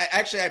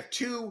 I have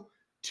two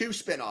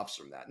spinoffs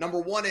from that. Number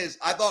one is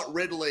I thought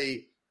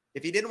Ridley,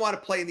 if he didn't want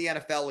to play in the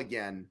NFL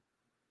again,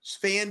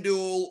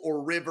 FanDuel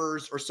or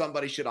Rivers or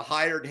somebody should have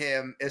hired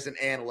him as an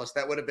analyst.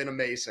 That would have been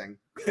amazing.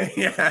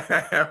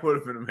 Yeah, that would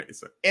have been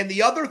amazing. And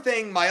the other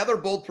thing, my other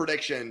bold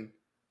prediction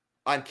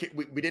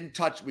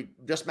we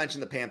just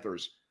mentioned the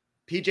Panthers.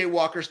 PJ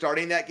Walker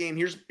starting that game.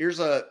 Here's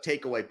a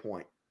takeaway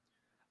point.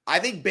 I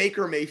think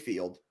Baker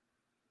Mayfield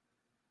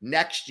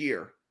next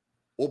year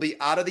will be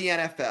out of the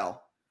NFL,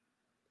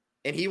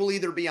 and he will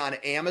either be on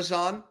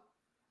Amazon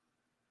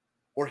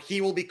or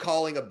he will be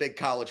calling a big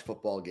college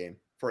football game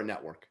for a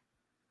network.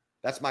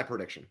 That's my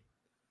prediction.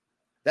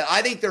 That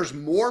I think there's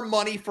more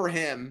money for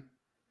him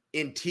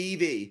in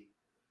TV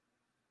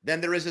than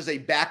there is as a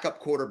backup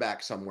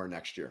quarterback somewhere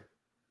next year.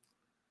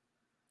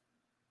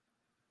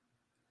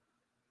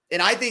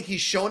 And I think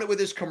he's shown it with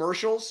his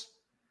commercials.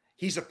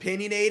 He's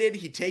opinionated.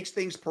 He takes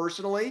things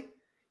personally.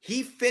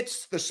 He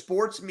fits the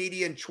sports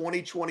media in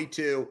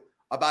 2022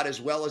 about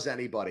as well as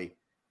anybody.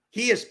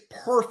 He is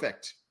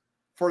perfect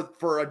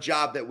for a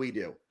job that we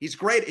do. He's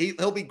great.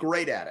 He'll be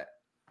great at it.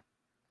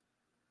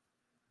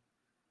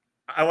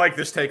 I like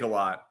this take a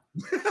lot.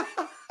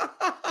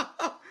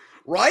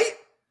 Right?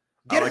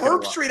 Get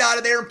Herb Street out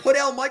of there and put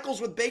Al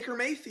Michaels with Baker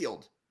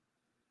Mayfield.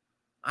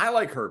 I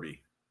like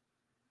Herbie.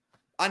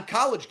 On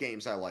college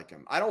games, I like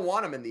him. I don't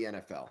want him in the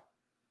NFL.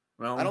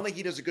 Well, I don't think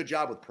he does a good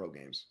job with pro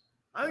games.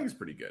 I think he's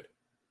pretty good.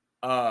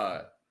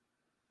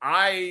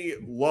 I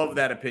love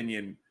that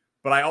opinion,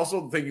 but I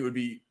also think it would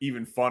be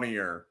even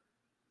funnier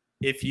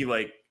if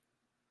he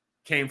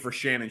came for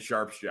Shannon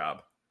Sharp's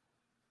job.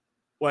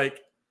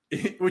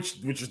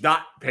 Which does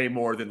not pay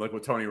more than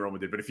what Tony Romo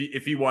did. But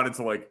if he wanted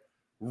to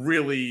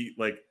really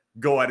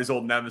go at his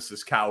old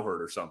nemesis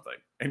Cowherd or something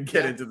and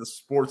get into the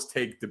sports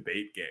take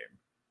debate game,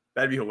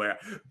 that'd be hilarious.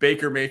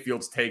 Baker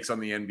Mayfield's takes on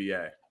the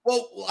NBA.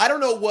 Well, I don't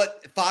know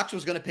what Fox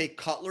was going to pay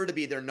Cutler to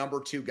be their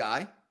number 2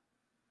 guy,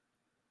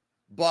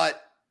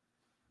 but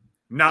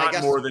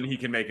not more than he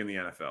can make in the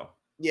NFL.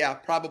 Yeah,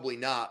 probably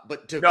not.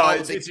 But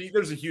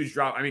there's a huge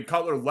drop. I mean,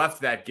 Cutler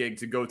left that gig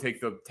to go take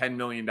the $10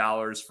 million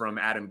from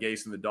Adam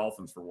Gase and the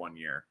Dolphins for 1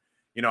 year.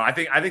 I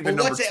think the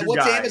number 2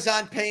 what's guy.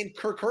 Amazon paying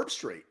Kirk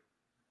Herbstreit?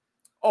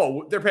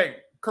 Oh, they're paying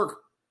Kirk,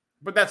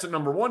 but that's a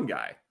number 1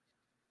 guy.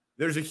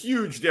 There's a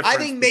huge difference. I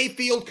think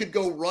Mayfield could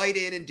go right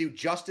in and do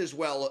just as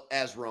well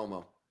as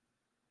Romo.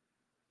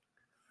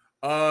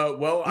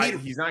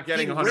 He's not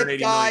getting $180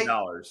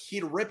 million.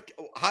 He'd rip.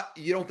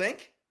 You don't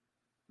think?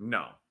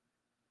 No.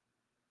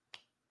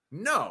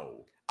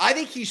 I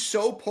think he's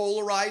so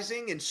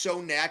polarizing and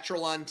so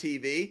natural on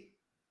TV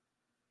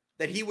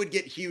that he would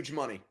get huge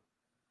money.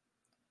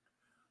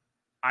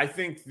 I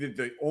think that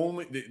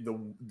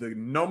the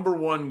number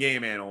 1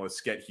 game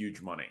analysts get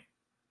huge money,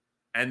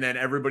 and then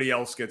everybody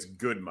else gets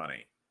good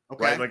money.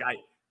 Okay. Right?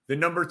 The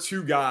number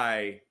 2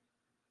 guy,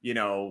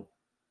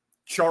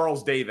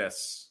 Charles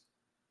Davis.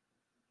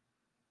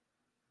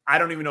 I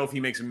don't even know if he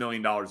makes $1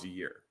 million a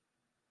year.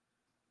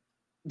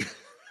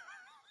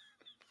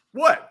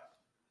 What?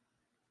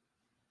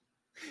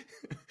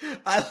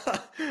 I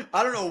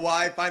don't know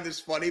why I find this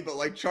funny,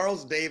 but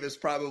Charles Davis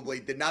probably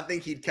did not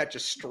think he'd catch a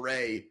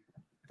stray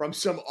from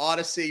some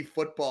Odyssey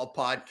football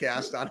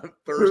podcast on a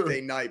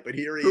Thursday night, but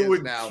here he Who is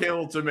would now.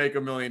 kill to make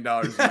 $1 million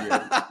a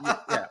year?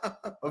 Yeah,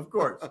 of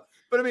course.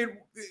 But I mean,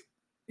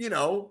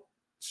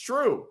 it's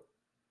true.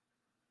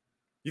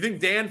 You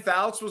think Dan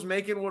Fouts was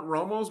making what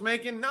Romo's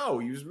making? No,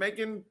 he was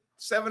making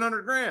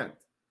 $700,000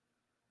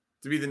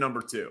 to be the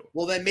number 2.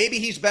 Well, then maybe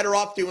he's better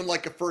off doing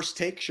like a First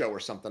Take show or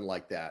something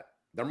like that.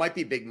 There might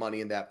be big money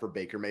in that for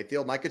Baker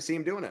Mayfield, and I could see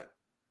him doing it.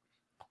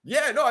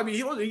 Yeah, no, I mean,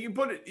 he can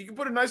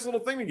put a nice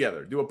little thing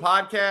together. Do a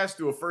podcast,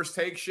 do a First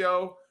Take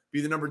show,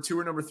 be the number 2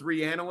 or number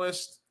 3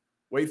 analyst.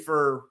 Wait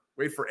for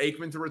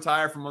Aikman to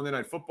retire from Monday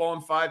Night Football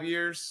in 5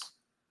 years.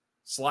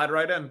 Slide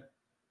right in.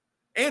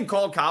 And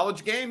call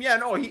college game. Yeah,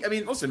 no,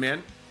 listen,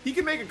 man, he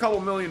can make a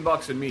couple $1 million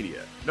in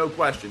media. No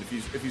question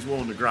if he's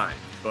willing to grind.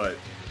 But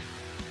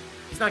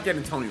he's not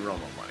getting Tony Romo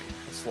money.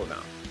 Let's slow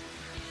down.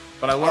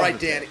 But I love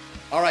Danny.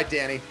 All right,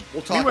 Danny.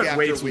 We'll talk we went after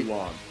way too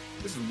long.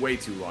 This is way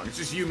too long. It's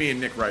just you, me,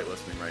 and Nick Wright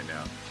listening right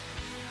now.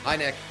 Hi,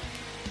 Nick.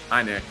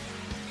 Hi, Nick.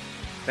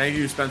 Thank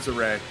you, Spencer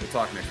Ray. We'll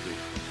talk next week.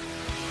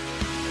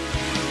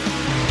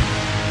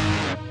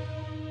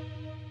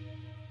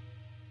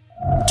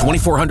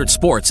 .2400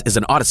 Sports is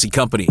an Odyssey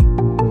company.